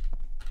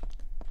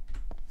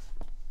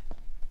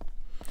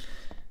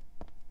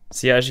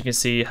 So yeah, as you can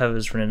see,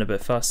 Heather's running a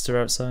bit faster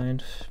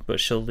outside, but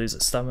she'll lose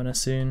its stamina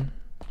soon,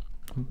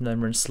 and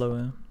then run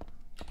slower.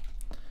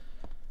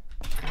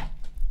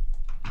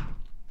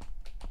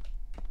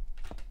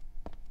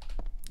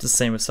 It's the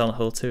same with Silent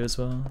Hill 2 as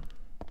well.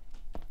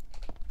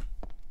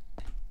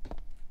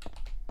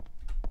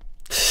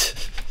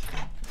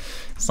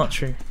 It's not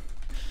true.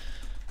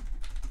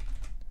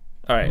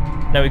 Alright,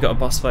 now we got a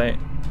boss fight.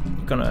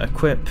 We're gonna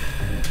equip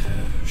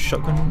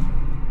shotgun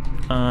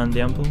and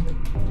the ample.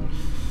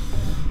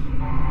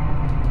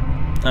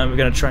 And we're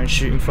gonna try and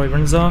shoot him before he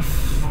runs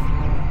off.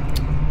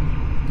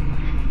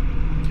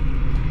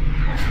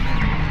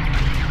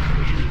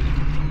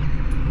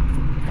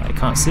 I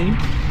can't see.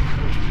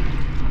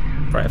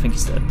 Right, I think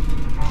he's dead.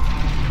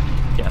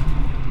 Yeah,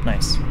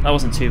 nice. That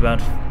wasn't too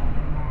bad.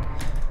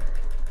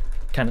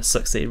 Kind of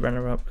sucks that he ran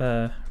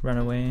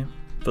away,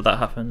 but that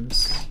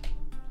happens.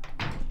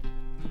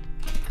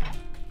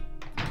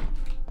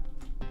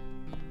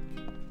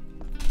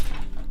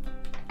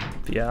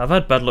 But yeah, I've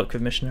had bad luck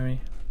with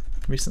Missionary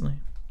recently.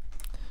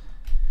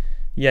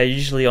 Yeah,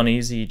 usually on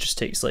easy it just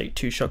takes like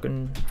 2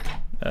 shotgun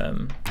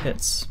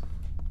hits.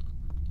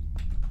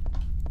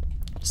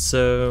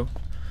 So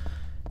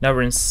now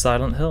we're in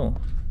Silent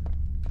Hill.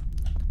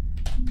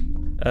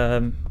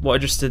 What I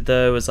just did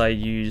there was I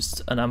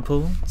used an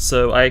ample.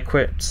 So I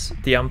equipped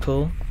the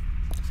ample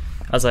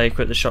as I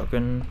equipped the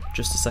shotgun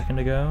just a second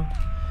ago,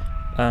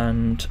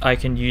 and I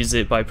can use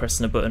it by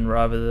pressing a button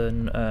rather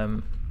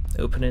than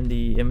opening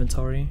the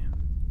inventory.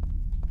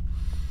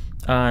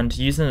 And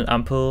using an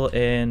ample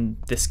in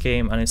this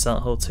game and in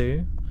Silent Hill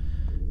 2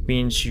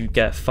 means you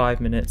get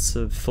 5 minutes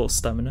of full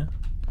stamina.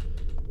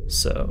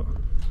 So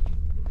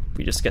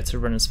we just get to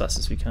run as fast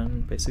as we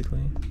can,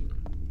 basically.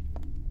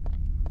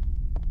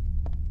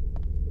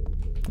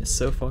 It's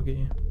so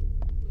foggy.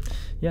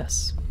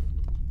 Yes.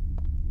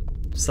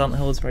 Silent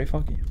Hill is very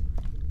foggy.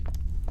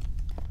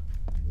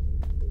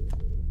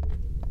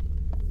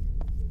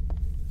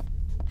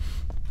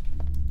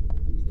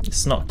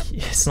 It's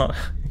not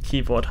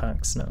keyboard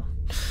hacks, no.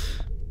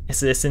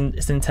 It's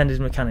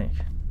intended mechanic.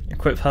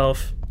 Equip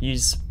health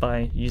used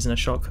by using a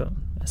shortcut,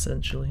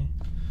 essentially.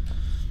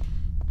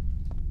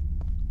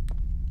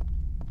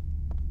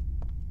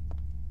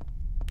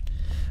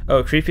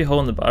 Oh, creepy hole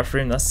in the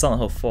bathroom, that's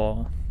Silent Hill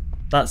 4.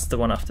 That's the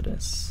one after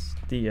this.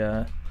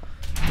 The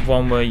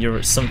one where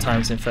you're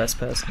sometimes in first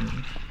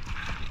person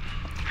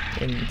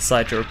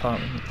inside your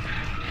apartment.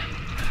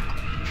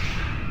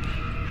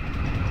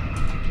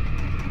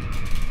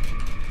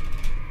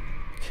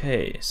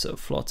 Okay, so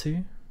floor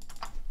 2.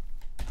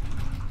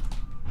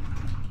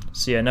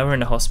 So yeah, now we're in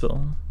the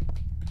hospital.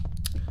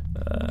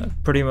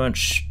 Pretty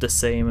much the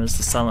same as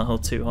the Silent Hill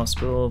 2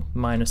 hospital,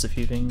 minus a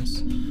few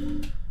things.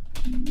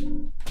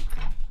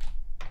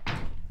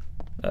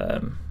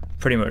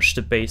 Pretty much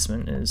the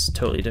basement is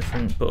totally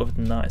different, but other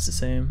than that it's the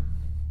same.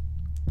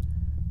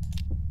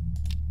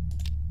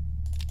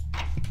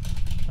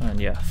 And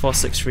yeah,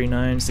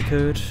 4639 is the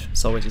code,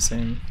 it's always the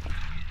same.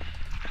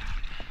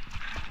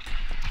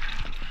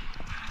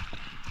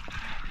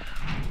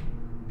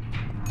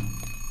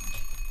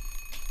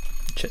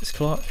 Check this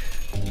clock,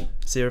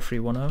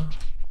 0310,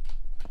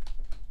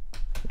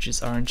 which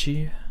is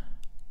RNG.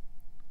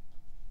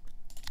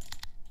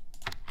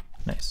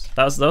 Nice,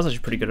 that was actually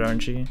pretty good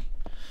RNG.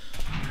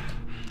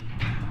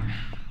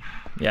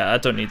 Yeah, I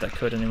don't need that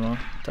code anymore,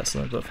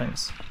 Tesla, but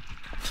thanks.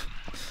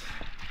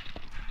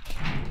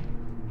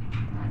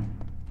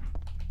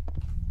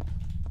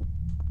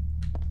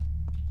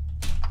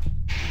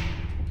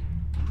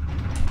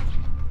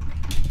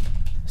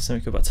 So we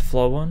go back to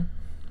floor 1.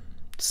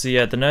 So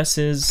yeah, the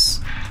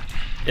nurses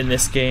in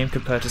this game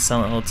compared to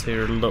Silent Hill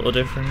 2 are a little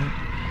different.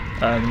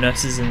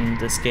 Nurses in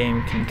this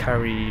game can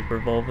carry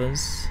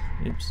revolvers.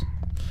 Oops.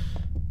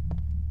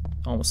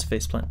 Almost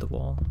faceplant the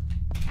wall.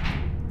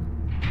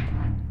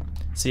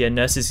 So yeah,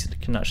 nurses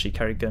can actually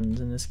carry guns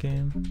in this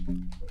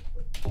game.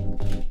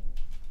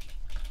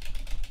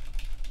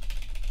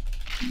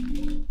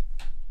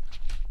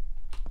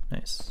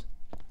 Nice.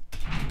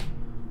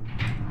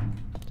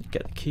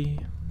 Get the key.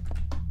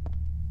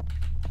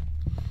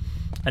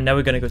 And now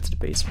we're gonna go to the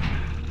basement.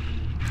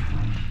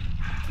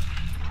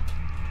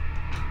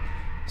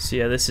 So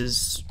yeah, this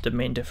is the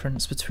main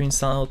difference between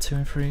Silent Hill 2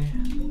 and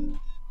 3.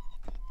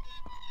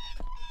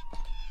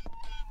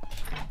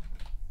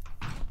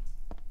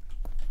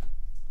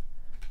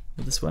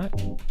 Will this work?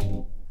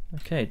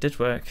 Okay, it did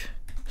work.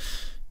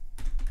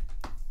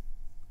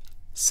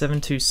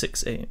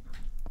 7268.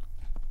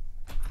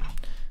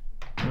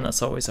 And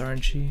that's always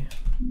RNG.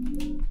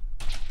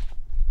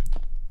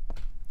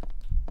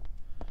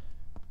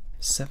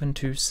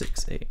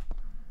 7268.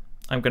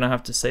 I'm gonna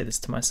have to say this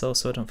to myself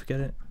so I don't forget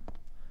it.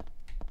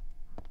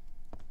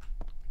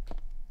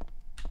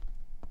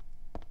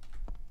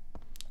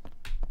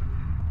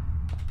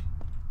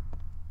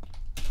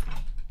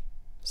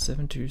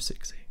 Seven two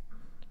six eight.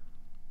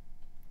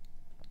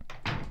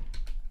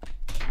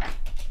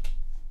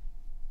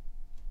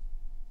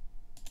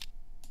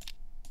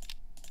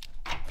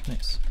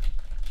 Nice.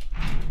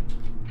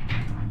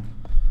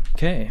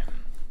 Okay.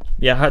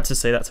 Yeah, I had to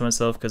say that to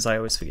myself because I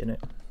always forget it.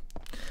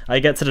 I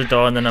get to the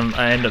door and then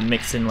I end up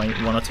mixing like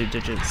 1 or 2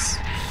 digits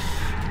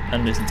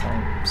and losing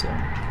time, so.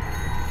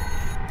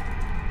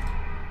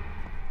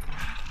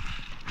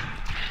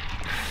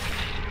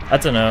 I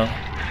don't know.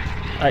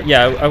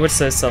 Yeah, I would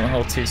say Silent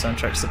Hill 2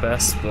 soundtrack's the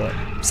best, but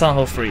Silent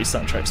Hill 3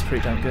 soundtrack's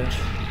pretty damn good.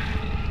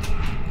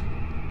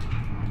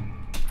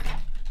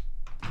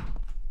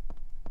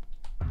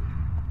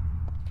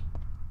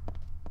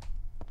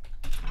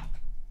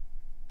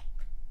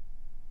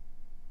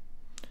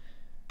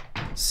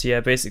 So yeah,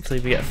 basically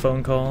we get a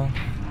phone call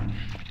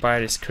by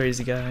this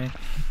crazy guy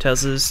who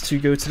tells us to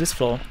go to this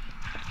floor,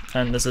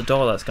 and there's a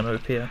door that's going to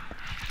appear.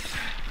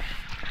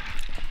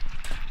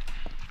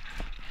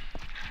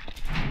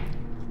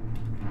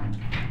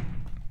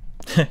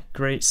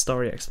 Great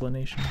story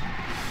explanation.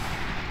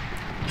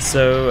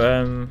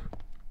 So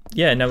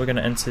yeah, now we're going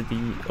to enter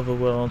the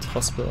Otherworld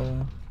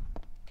hospital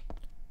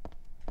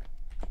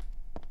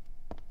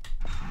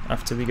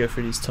after we go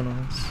through these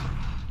tunnels.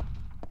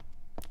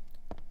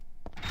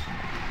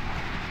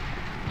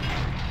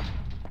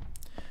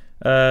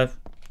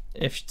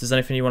 If there's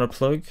anything you want to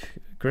plug,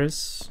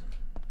 Grizz,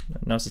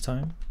 now's the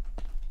time.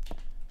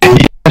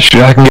 Yeah,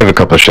 sure, I can give a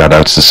couple of shout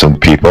outs to some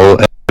people.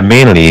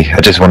 Mainly, I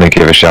just want to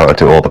give a shout out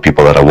to all the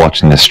people that are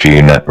watching the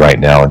stream right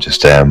now,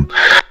 just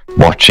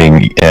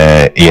watching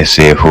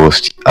ESA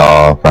host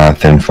our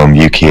marathon from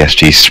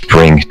UKSG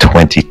Spring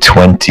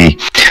 2020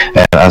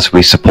 as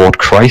we support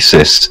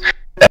Crisis.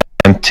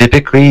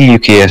 Typically,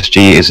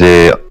 UKSG is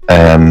a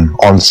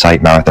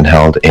on-site marathon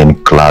held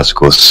in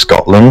Glasgow,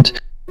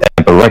 Scotland.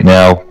 But right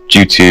now,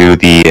 due to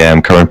the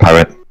current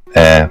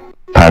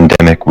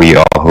pandemic, we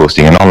are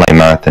hosting an online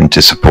marathon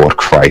to support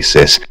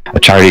Crisis, a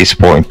charity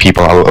supporting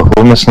people out of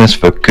homelessness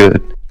for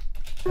good,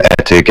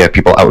 to get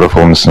people out of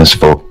homelessness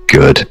for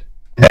good.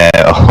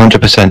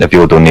 100% of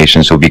your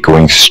donations will be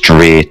going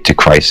straight to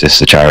Crisis,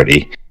 the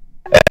charity.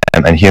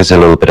 And here's a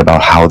little bit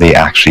about how they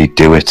actually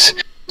do it.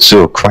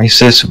 So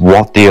Crisis,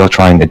 what they are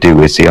trying to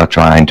do is they are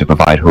trying to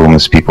provide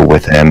homeless people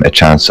with a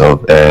chance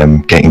of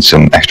getting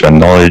some extra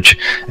knowledge,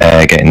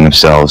 getting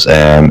themselves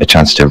a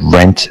chance to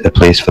rent a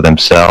place for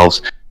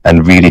themselves,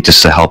 and really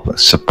just to help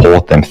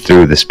support them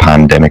through this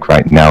pandemic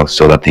right now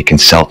so that they can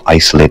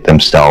self-isolate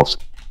themselves,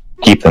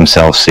 keep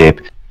themselves safe,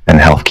 and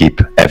help keep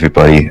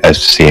everybody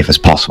as safe as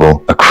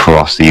possible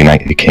across the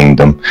United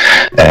Kingdom.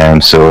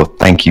 So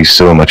thank you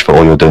so much for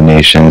all your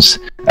donations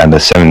and the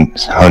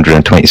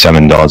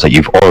 $727 that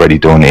you've already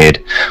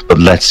donated, but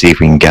let's see if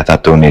we can get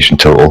that donation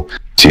total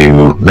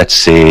to, let's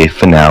say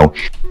for now,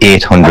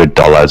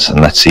 $800,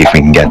 and let's see if we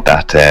can get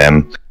that,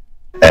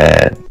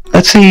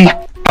 let's see,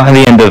 by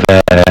the end of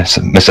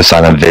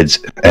Mrsilentvid's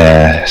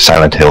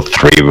Silent Hill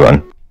 3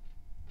 run.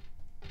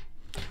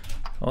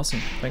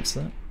 Awesome, thanks for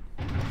that.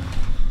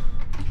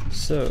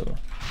 So,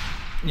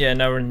 yeah,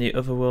 now we're in the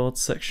Otherworld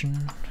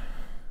section.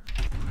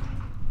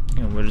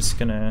 And we're just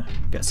gonna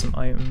get some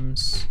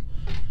items.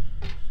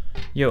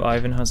 Yo,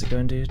 Ivan, how's it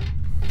going, dude?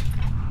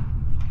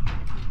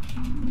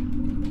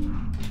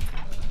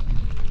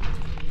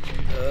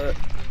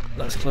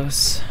 That's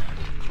close.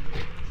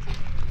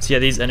 So yeah,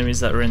 these enemies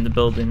that were in the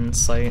building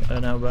site are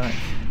now back.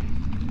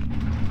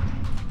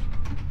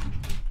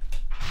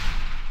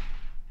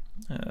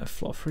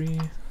 Floor 3.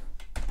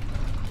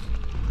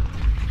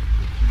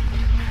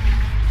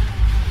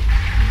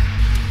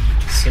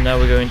 So now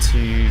we're going to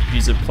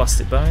use a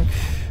plastic bag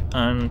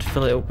and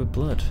fill it up with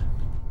blood.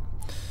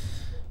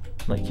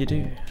 Like you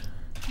do.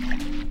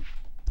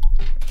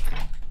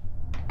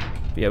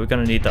 But yeah, we're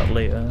gonna need that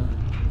later.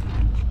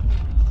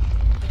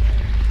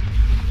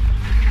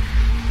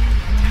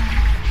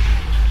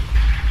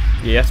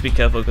 Yeah, you have to be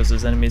careful because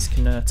those enemies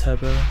can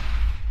turbo.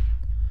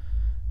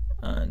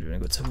 And we're gonna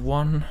go to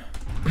 1.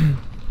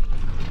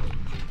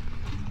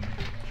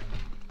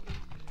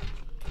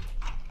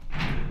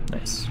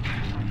 Nice.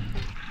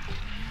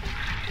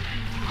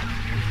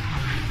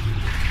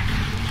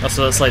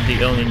 Also, that's like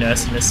the only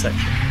nurse in this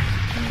section.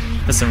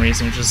 For some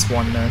reason, just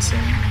one nursing.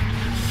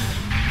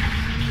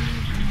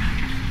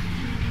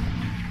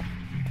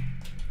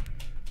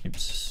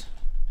 Oops.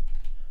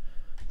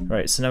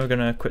 Right, so now we're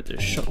gonna equip the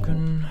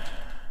shotgun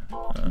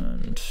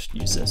and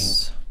use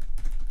this.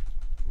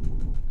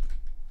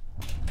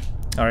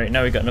 Alright,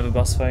 now we got another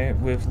boss fight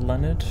with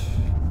Leonard.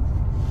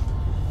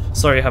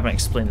 Sorry I haven't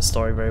explained the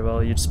story very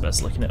well, you're just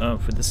best looking it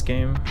up with this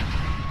game.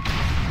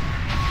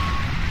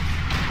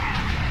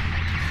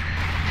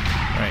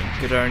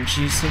 Alright, good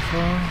RNG so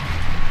far.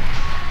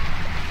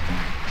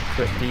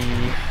 Equip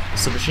the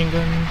submachine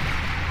gun.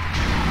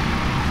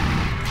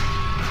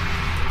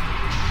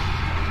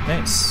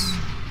 Nice.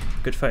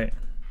 Good fight.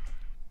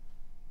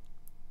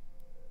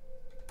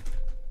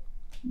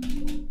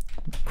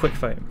 Quick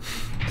fight.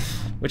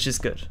 Which is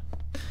good.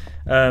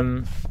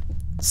 So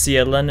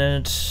yeah,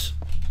 Leonard,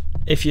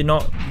 if you're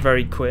not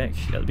very quick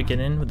at the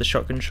beginning with the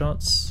shotgun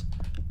shots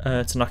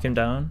to knock him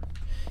down,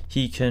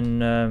 he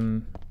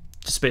can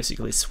just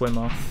basically swim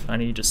off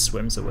and he just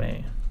swims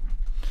away.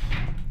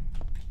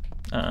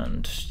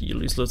 And you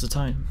lose loads of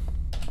time.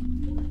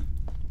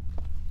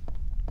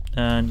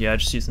 And yeah, I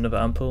just used another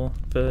ampoule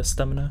for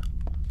stamina.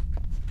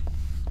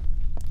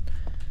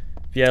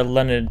 Yeah,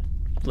 Leonard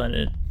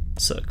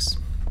sucks.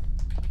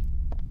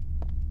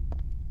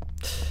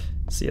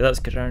 So yeah, that's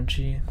good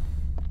RNG.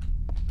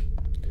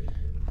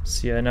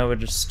 So yeah, now we're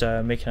just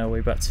making our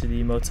way back to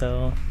the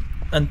motel,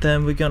 and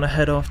then we're gonna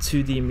head off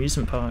to the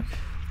amusement park,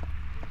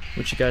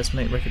 which you guys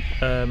might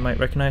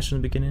recognize from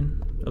the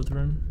beginning of the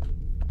run.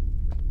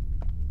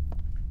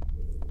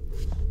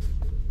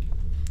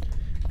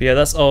 But yeah,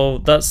 that's all.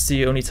 That's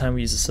the only time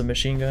we use a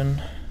submachine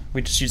gun.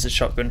 We just use a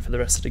shotgun for the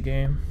rest of the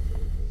game.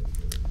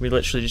 We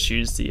literally just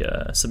use the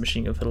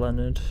submachine gun for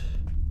Leonard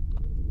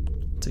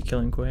to kill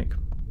him quick.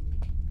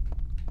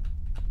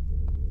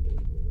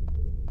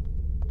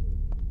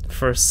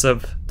 For a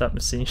sub, that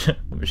machine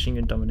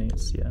gun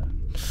dominates, yeah.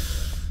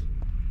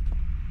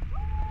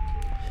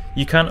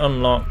 You can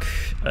unlock,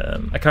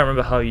 I can't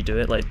remember how you do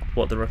it, like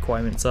what the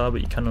requirements are,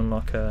 but you can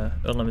unlock a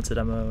unlimited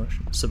ammo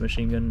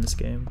submachine gun in this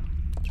game.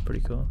 It's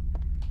pretty cool.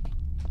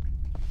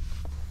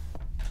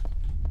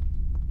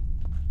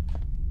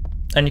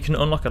 And you can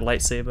unlock a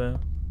lightsaber,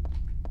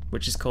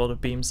 which is called a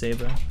beam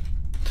saber.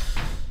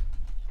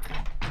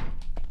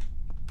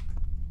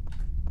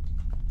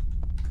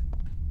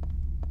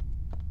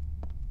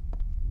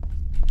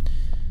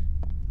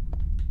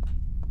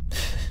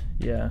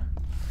 Yeah,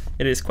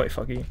 it is quite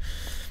foggy.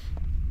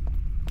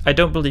 I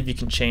don't believe you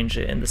can change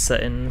it in the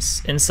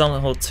settings. In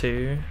Silent Hill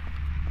 2,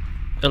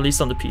 at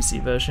least on the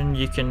PC version,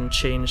 you can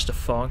change the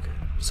fog.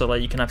 So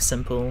like you can have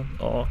simple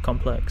or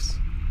complex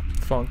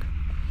fog.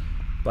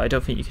 But I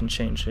don't think you can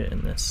change it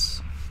in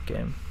this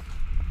game.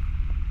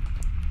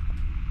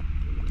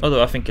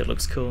 Although I think it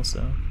looks cool,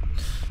 so.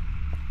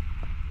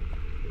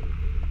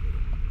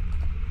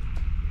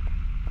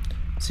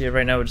 So yeah,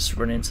 right now we're just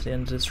running to the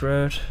end of this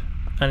road.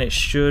 And it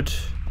should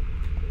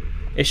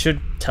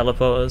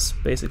teleport us,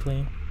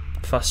 basically.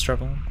 Fast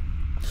travel.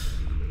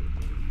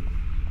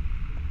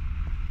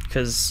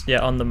 Because, yeah,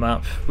 on the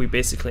map, we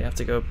basically have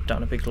to go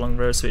down a big long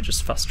road, so it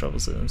just fast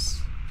travels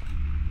us.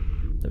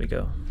 There we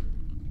go.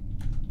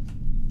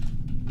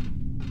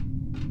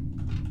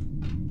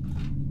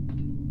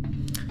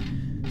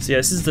 So yeah,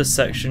 this is the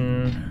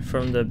section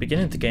from the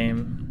beginning of the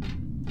game,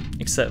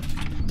 except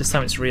this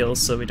time it's real,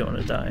 so we don't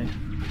want to die.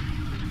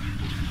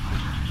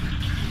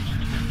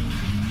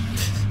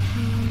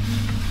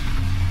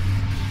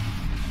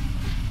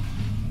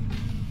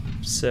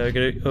 So I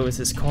gotta go over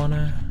this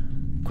corner,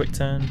 quick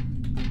turn.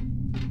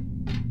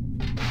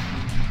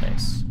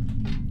 Nice.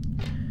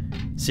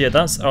 So yeah,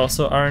 that's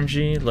also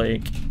RNG,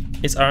 like,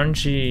 it's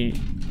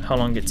RNG how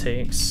long it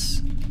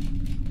takes.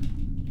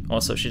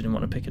 Also, she didn't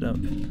want to pick it up.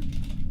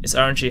 It's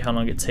RNG how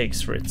long it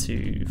takes for it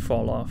to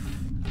fall off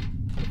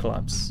and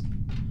collapse.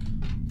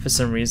 For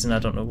some reason, I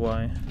don't know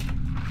why.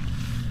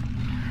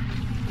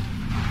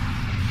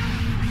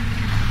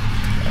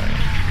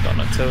 Alright, got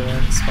knocked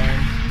over, it's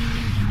fine.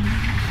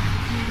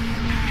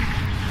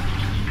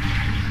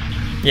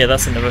 Yeah,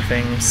 that's another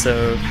thing,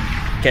 so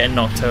getting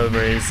knocked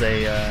over is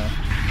a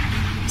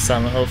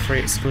Silent Hill 3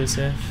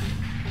 exclusive.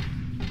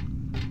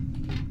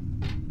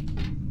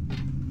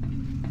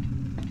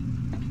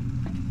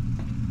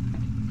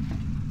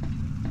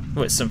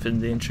 Oh, it's something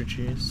they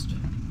introduced.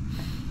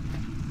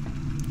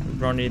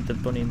 Ronnie the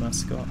Bunny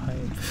mascot hype.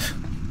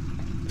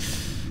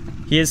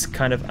 He is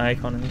kind of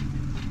iconic.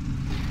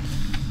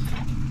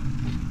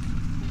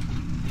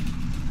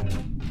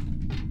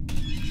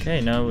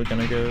 Okay, now we're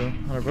gonna go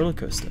on a roller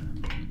coaster.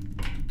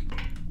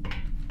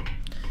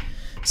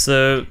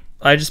 So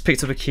I just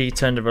picked up a key,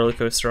 turned the roller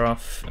coaster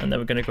off, and then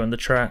we're gonna go on the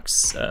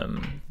tracks.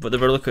 But the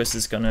roller coaster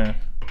is gonna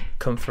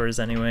come for us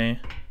anyway.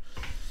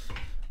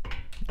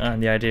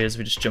 And the idea is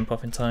we just jump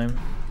off in time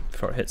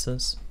before it hits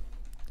us.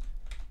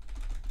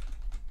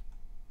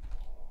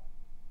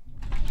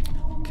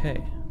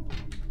 Okay.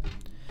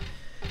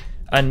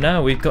 And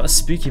now we've got a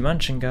spooky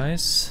mansion,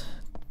 guys.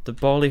 The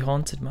Borley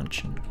Haunted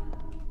Mansion.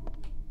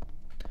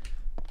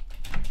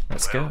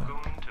 Let's go.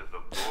 Welcome to the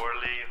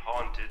Borley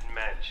Haunted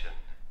Mansion.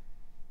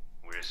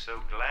 We're so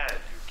glad you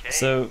came.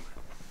 So,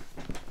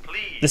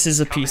 Please this is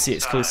a come PC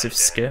exclusive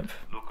inside skip. and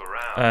look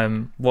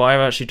around. What I've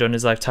actually done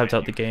is I've typed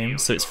out the game,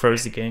 so it's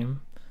froze the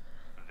game.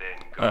 Then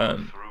go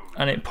through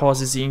And it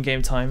pauses the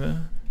in-game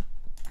timer,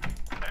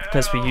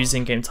 because we use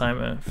in-game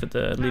timer for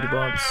the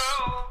leaderboards.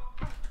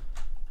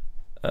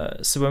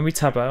 So when we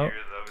tab out,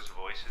 Hear those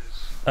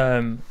voices?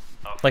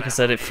 like I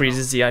said, it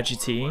freezes the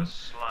IGT,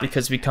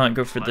 because we can't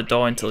go through the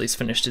door until he's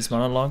finished his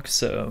monologue,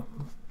 so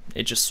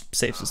it just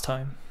saves us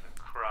time. The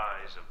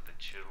cries of the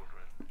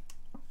children.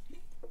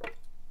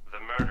 The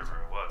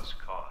murderer was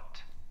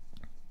caught.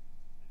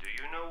 Do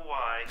you know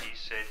why he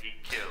said he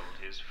killed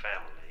his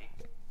family?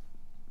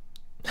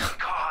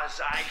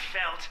 Because I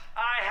felt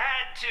I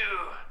had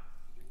to.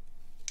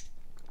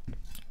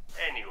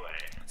 Anyway,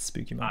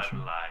 Spooky I'm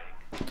mansion.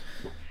 lying.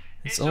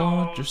 It's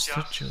all just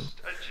a joke.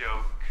 a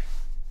joke.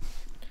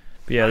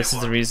 But yeah, this is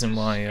the reason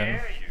why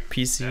Scare you,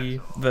 PC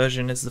that's all.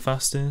 version is the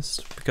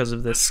fastest, because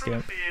of The this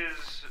skip. truth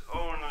is,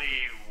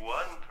 only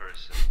one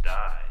person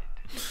died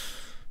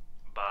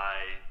by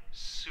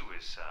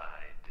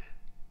suicide.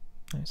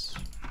 Nice.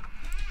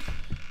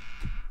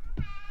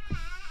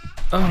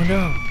 Oh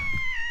no!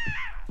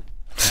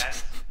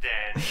 That's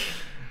Danny,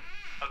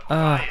 a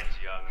Ah, quiet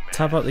young man,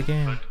 tab out the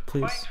game, but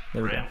please. quite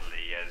There we go. friendly,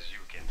 as you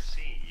can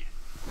see.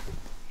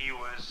 He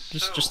was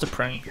Just a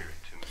prank. eager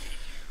to meet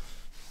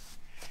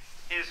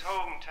you. His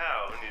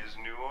hometown is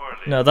New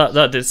Orleans. No,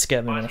 that did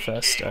scare me when I but he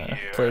first came here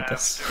played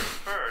this. after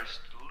first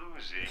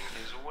losing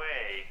his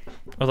way.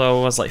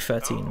 Although I was like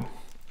 13. Oh,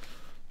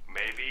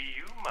 maybe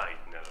you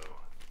might know.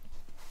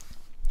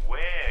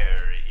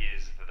 Where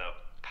is the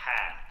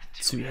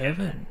path To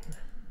heaven.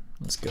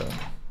 Let's go.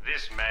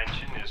 This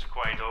mansion is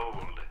quite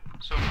old,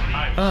 so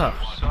please,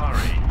 Ah.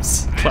 sorry.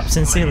 It's This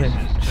collapsing place ceiling.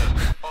 is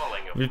just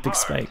falling With big apart.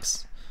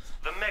 spikes.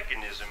 The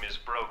mechanism is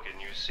broken,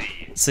 you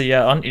see. So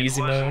yeah, on It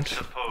easy wasn't mode,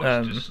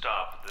 supposed to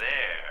stop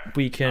there,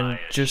 we can I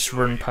just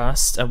assure run you.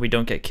 past and we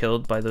don't get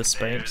killed by those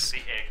There's spikes. the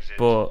exit.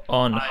 But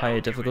on I higher hope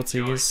you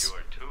difficulties,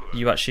 enjoyed your tour.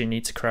 you actually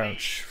need to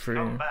crouch Please through.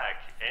 come back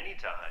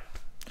anytime.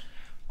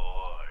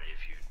 Or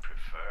if you'd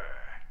prefer,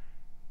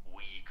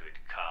 we could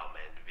come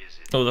and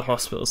visit. Oh, the you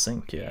hospital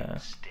sink, yeah.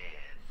 instead.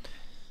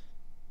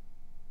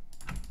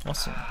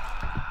 Awesome.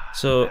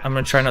 So I'm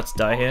gonna try not to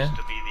die here,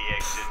 Supposed to be the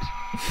exit,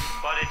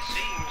 but it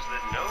seems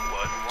that no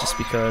one wants just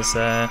because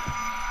to.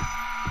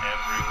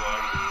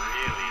 Everyone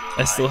really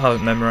I still likes haven't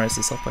you. memorized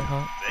this off by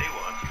heart. They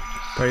want you to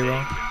very stay well.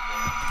 with them.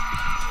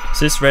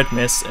 So this red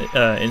mist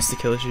insta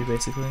kills you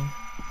basically,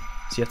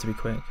 so you have to be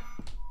quick.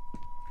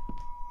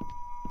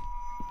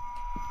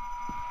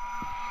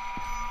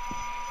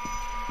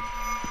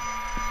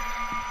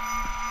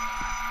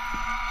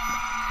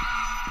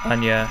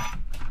 And yeah,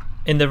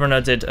 in the run I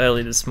did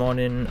early this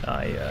morning,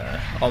 I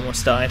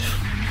almost died.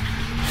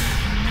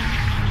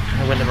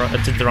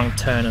 I did the wrong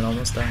turn and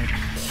almost died.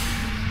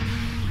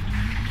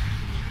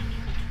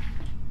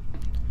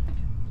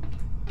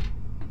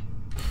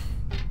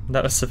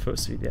 That was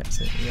supposed to be the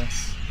exit,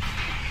 yes.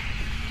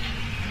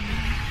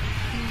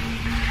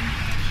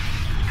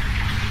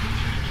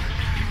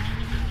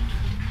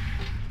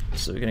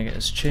 So we're gonna get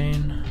this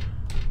chain.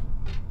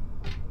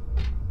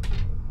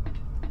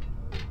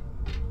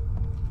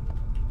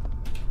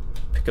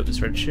 Pick up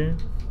this red shoe.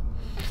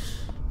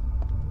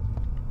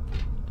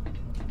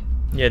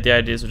 Yeah, the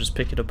idea is we'll just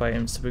pick it up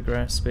items to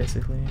progress,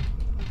 basically.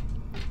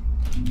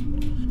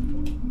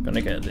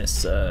 Gonna get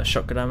this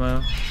shotgun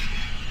ammo.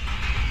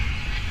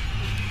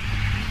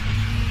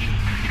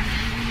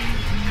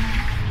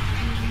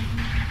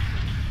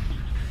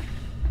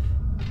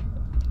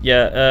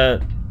 Yeah,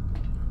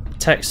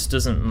 text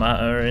doesn't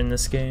matter in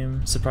this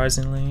game,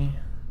 surprisingly.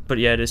 But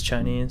yeah, it is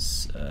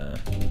Chinese.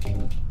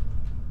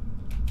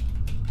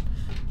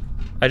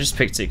 I just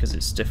picked it because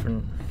it's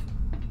different.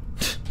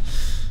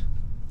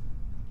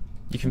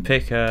 You can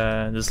pick,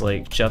 there's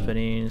like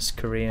Japanese,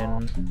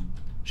 Korean,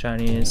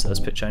 Chinese. Let's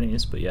pick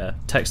Chinese, but yeah,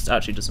 text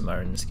actually doesn't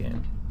matter in this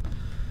game.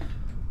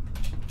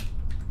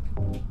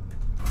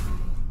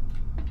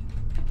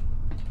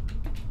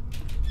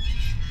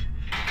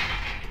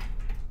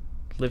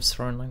 Lives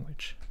foreign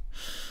language.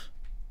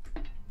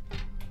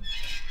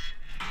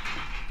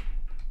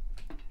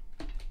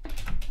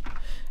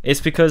 It's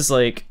because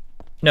like,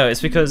 no,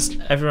 it's because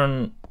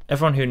everyone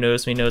who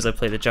knows me knows I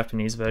play the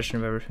Japanese version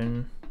of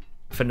everything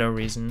for no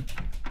reason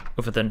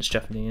other than it's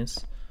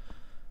Japanese.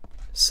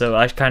 So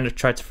I kind of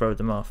tried to throw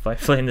them off by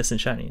playing this in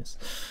Chinese.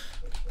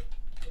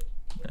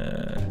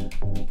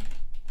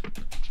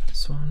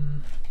 This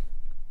one.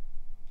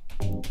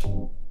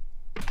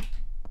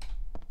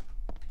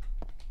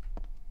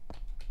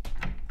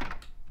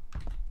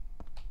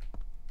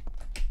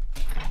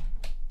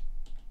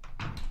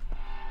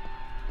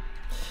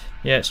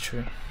 Yeah, it's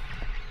true.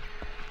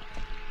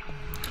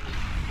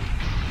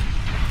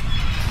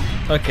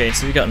 Okay,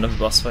 so we got another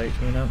boss fight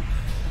coming up.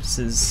 This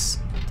is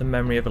the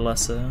Memory of a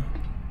Lesser.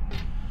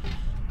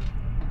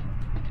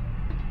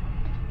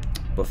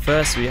 But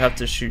first we have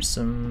to shoot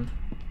some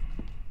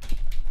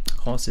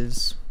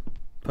horses,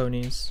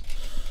 ponies.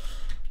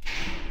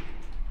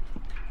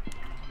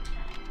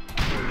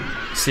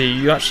 See,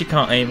 you actually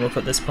can't aim up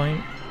at this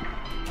point,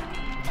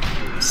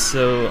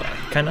 so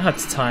I kind of had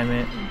to time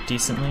it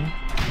decently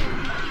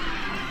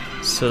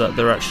so that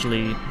they're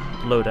actually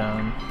low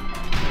down.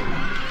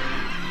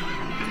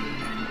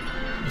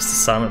 It's the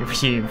silent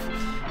review.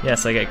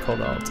 Yes, I get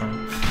called out all the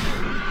time.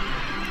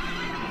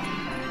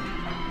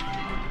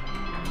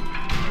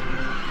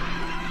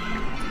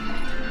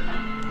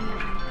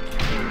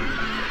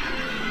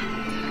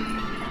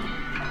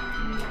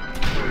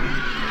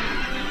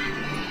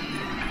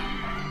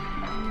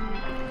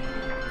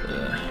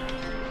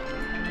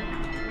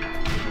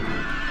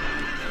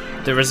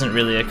 There isn't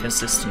really a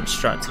consistent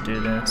strat to do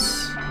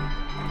this.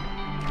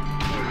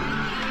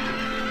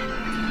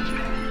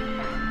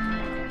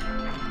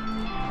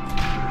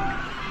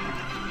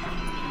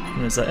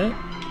 And is that it?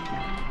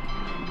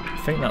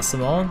 I think that's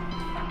them all.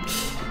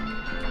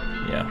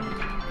 Yeah.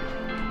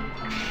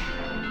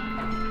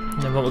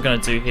 And then what we're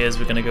going to do here is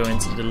we're going to go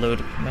into the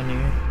load menu,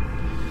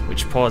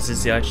 which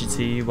pauses the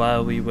IGT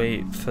while we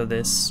wait for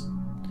this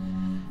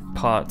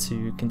part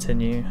to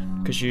continue,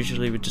 because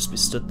usually we'd just be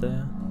stood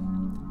there.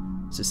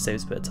 So it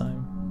saves a bit of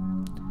time.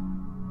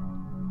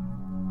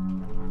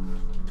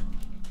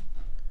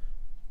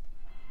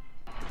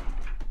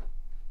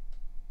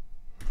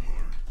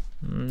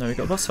 Now we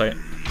got a boss fight.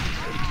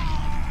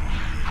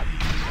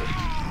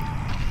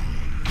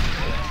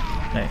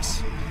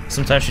 Nice.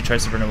 Sometimes she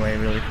tries to run away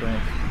really quick.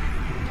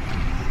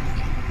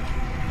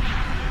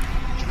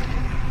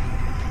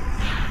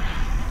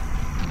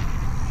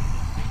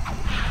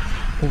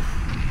 Oof.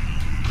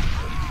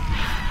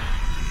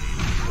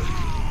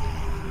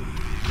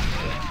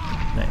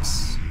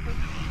 Nice.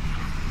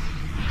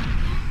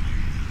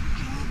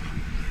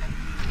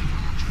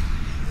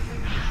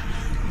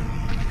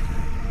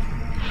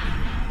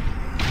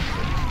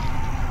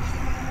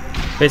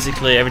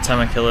 Basically, every time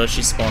I kill her,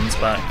 she spawns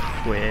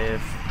back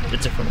with a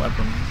different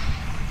weapon.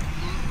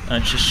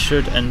 And she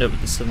should end up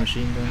with the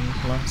submachine gun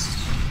last.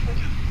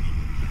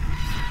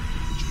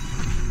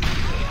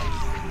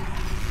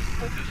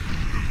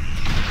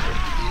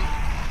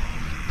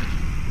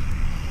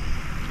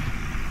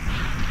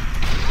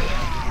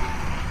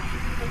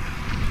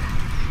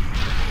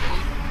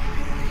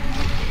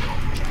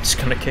 Just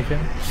gonna kick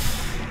him.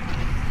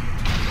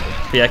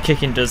 But yeah,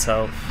 kicking does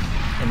help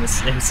in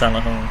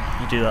Silent Hill.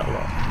 You do that a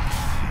lot.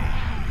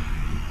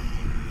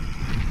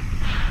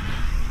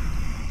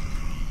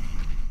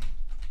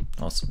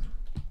 Awesome.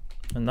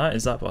 And that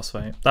is that boss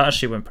fight. That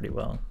actually went pretty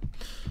well.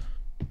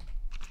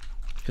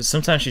 Because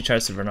sometimes she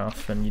tries to run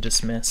off and you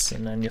just miss,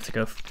 and then you have to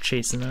go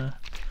chasing her.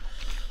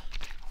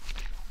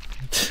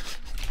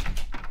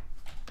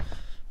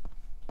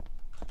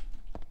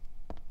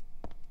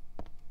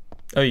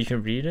 Oh, you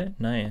can read it?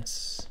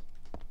 Nice.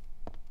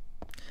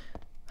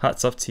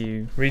 Hats off to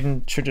you.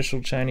 Reading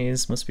traditional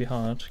Chinese must be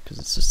hard, because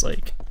it's just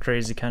like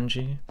crazy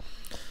kanji.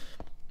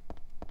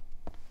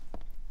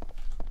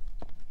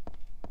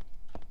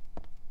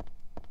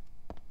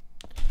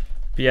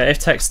 But yeah, if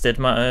text did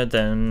matter,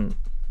 then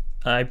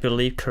I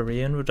believe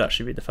Korean would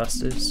actually be the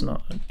fastest,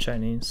 not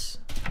Chinese.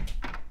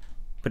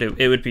 But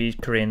it would be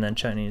Korean, then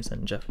Chinese,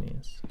 then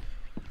Japanese.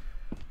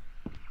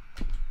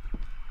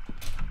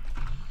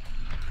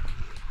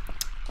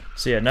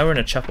 So yeah, now we're in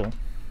a chapel.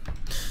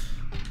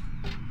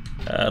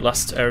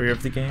 Last area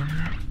of the game.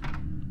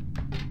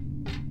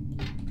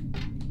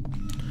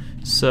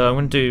 So I'm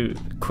going to do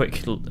a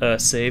quick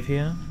save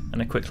here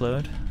and a quick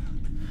load.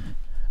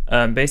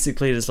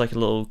 Basically, there's like a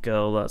little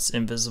girl that's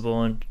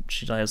invisible, and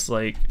she has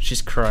like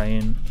she's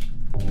crying,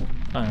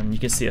 and you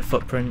can see her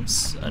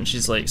footprints, and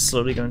she's like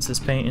slowly going to this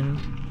painting.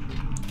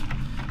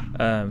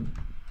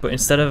 But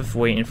instead of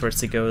waiting for it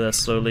to go there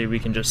slowly, we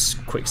can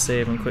just quick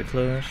save and quick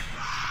load.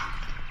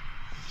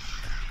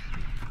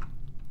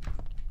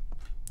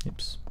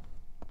 Oops.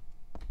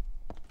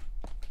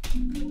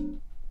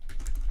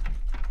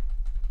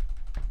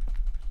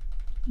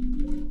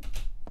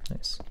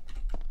 Nice.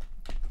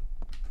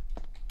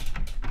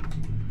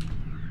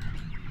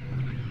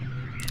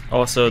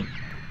 Also,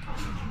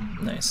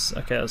 nice.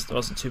 Okay, that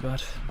wasn't too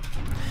bad.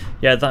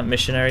 Yeah, that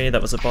mission area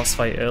that was a boss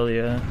fight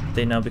earlier,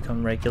 they now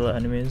become regular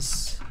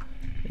enemies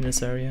in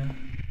this area.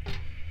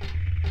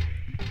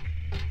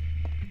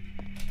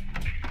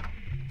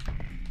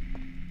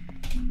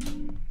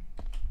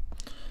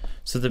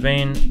 So the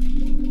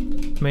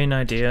main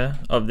idea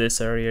of this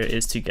area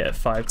is to get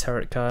 5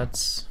 tarot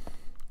cards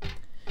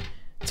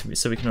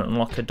so we can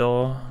unlock a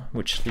door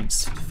which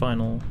leads to the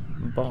final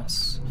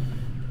boss.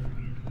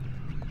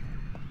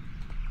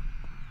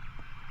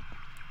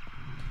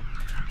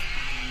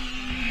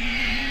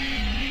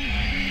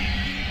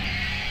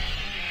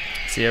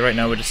 So yeah, right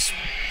now we're just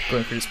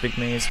going through this big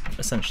maze,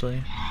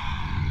 essentially.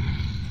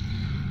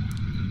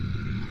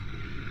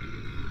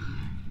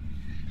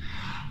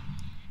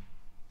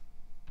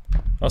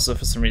 Also,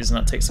 for some reason,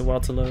 that takes a while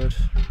to load.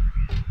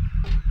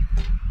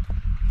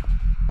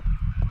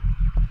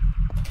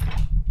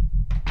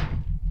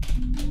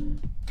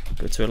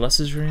 Go to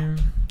Alessa's room,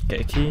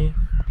 get a key.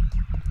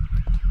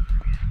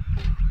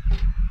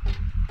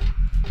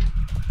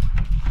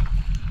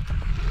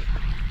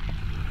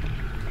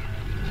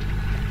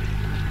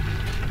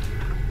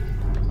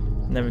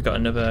 And then we've got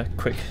another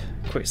quick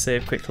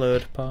save, quick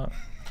load part.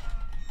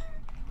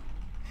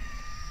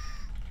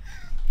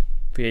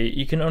 But yeah,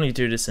 you can only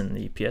do this in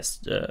the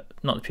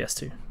not the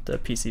PS2, the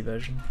PC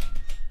version.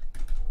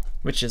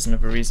 Which is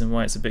another reason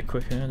why it's a bit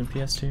quicker than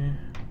PS2.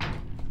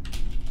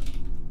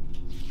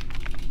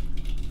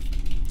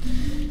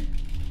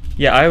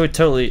 Yeah, I would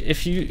totally,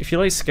 if you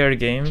like scary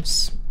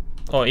games,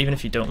 or even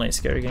if you don't like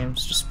scary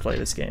games, just play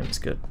this game, it's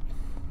good.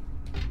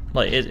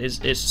 Like, it's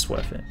just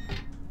worth it.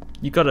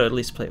 You gotta at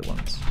least play it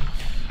once.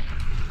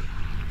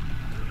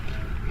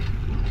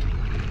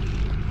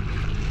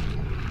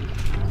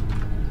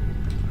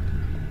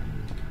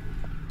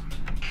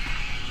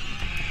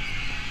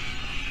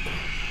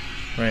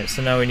 Right,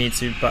 so now we need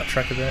to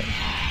backtrack a bit,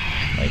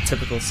 like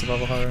typical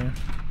survival horror.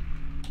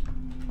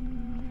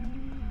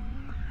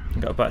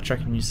 You gotta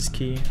backtrack and use this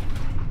key.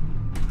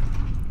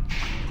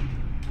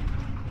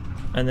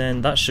 And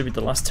then that should be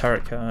the last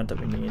tarot card that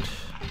we need,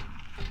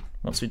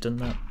 once we've done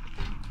that.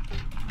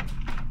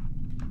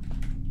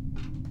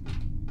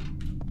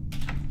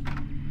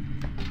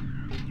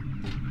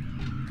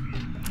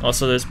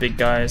 Also those big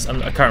guys, I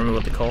can't remember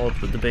what they're called,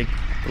 but the big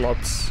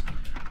blobs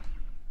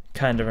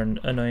kind of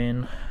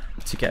annoying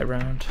to get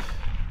around.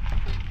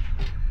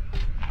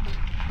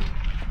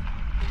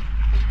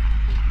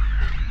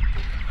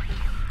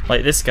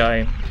 Like this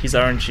guy, he's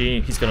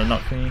RNG, he's gonna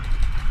knock me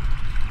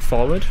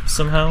forward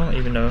somehow,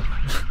 even though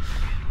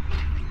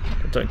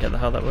I don't get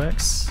how that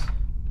works.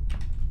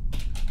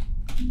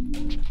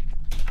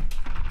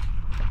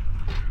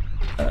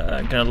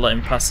 I'm gonna let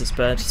him pass this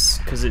bed,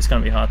 because it's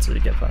gonna be hard to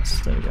get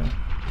past. There we go.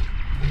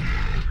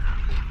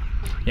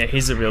 Yeah,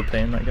 he's a real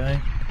pain, that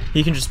guy.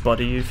 He can just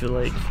body you for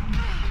like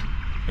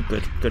a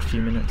good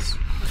few minutes.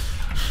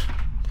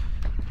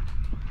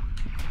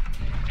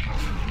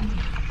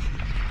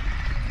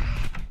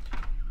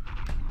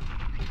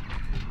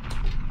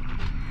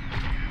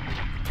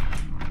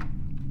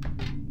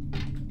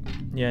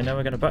 Yeah, now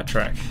we're gonna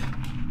backtrack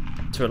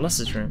to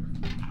Alessa's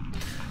room.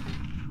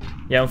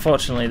 Yeah,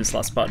 unfortunately this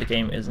last part of the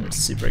game isn't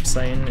super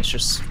exciting, it's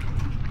just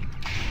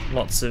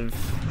lots of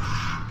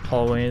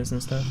hallways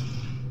and stuff.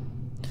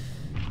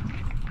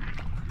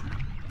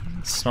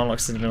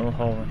 Snorlax in the middle of the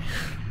hallway.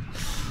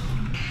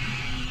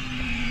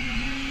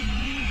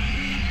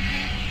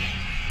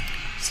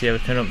 So yeah, we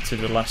come up to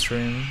the last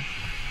room.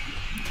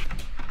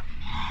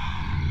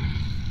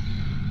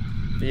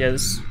 But yeah,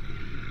 this,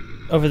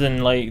 other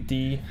than like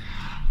the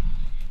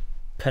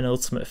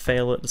penultimate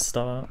fail at the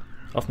start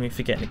of me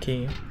forgetting the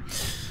key,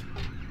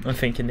 I'm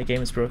thinking the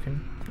game is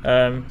broken.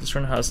 This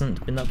run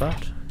hasn't been that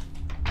bad.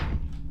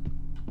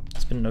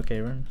 It's been an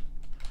okay run.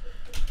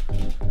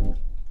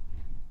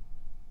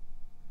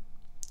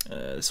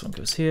 This one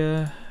goes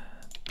here,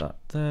 that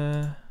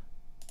there,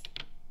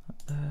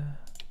 that there,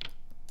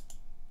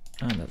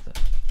 and that there.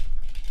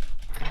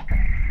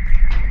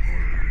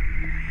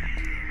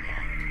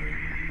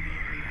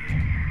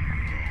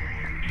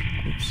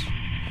 Oops.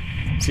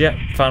 So yeah,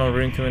 final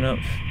room coming up,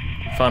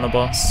 final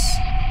boss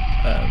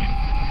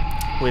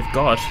with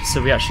God.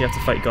 So we actually have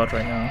to fight God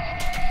right now.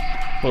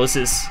 Well, this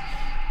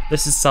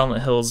is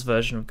Silent Hill's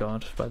version of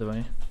God, by the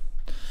way.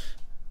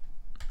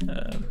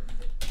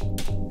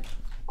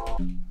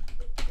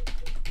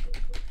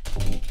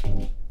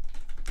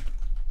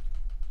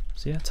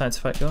 So yeah, time to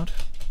fight God.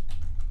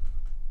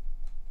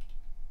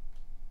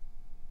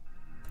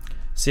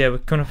 So yeah, we're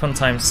coming up on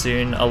time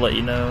soon. I'll let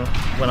you know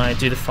when I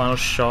do the final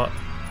shot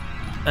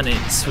and it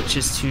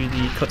switches to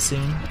the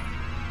cutscene,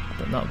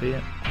 but that'll be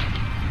it.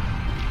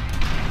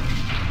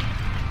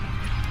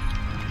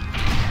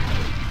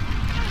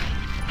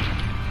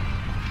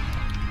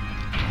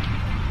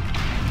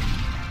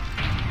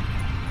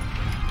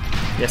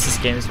 Yes, this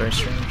game is very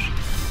strange.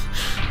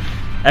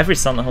 Every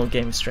Silent Hill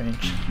game is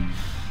strange.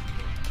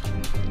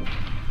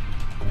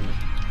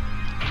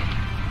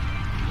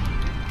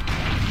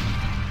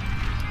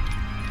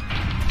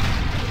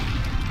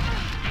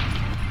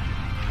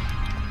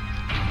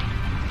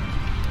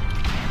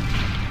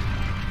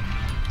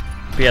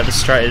 But yeah, the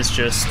strat is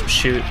just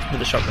shoot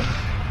with a shotgun.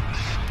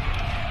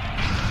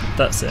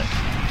 That's it.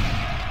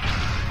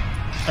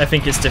 I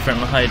think it's different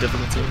on the higher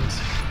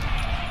difficulties.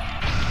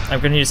 I'm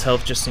going to use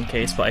health just in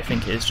case, but I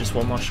think it is just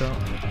one more shot.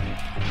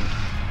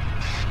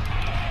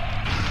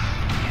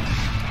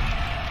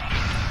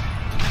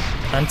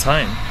 And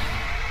time.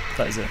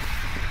 That is it.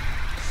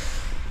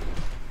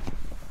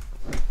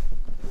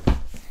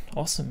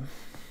 Awesome.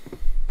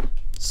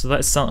 So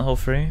that is Silent Hill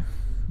 3.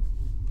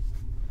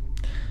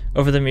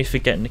 Other than me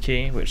forgetting the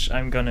key, which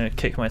I'm going to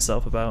kick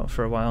myself about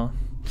for a while.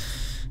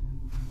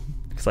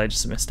 Because I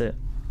just missed it.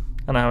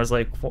 And I was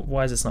like,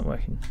 why is this not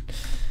working?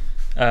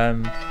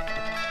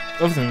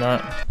 Other than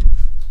that,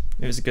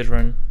 it was a good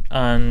run.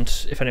 And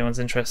if anyone's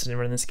interested in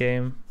running this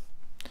game,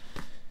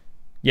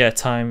 yeah,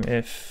 time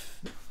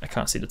if I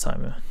can't see the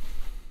timer.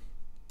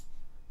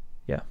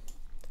 Yeah,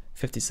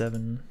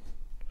 57.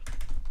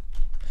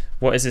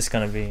 What is this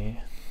gonna be?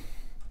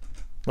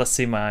 Let's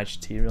see my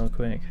IGT real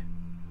quick.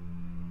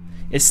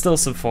 It's still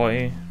sub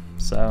 40,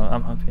 so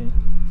I'm happy.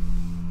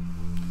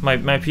 My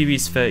PB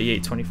is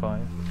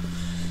 38.25,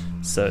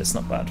 so it's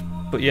not bad.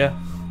 But yeah,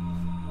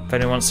 if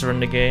anyone wants to run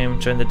the game,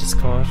 join the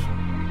Discord.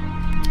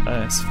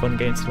 It's a fun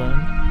game to learn.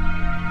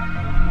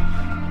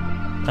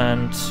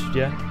 And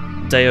yeah,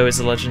 Deo is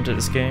a legend at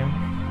this game,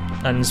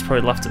 and he's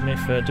probably laughed at me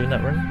for doing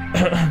that run.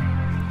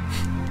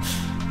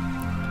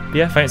 But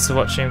yeah, thanks for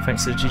watching,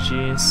 thanks to the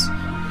GGs.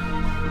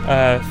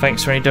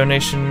 Thanks for any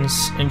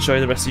donations, enjoy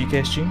the rest of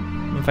UKSG,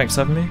 and thanks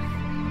for having me.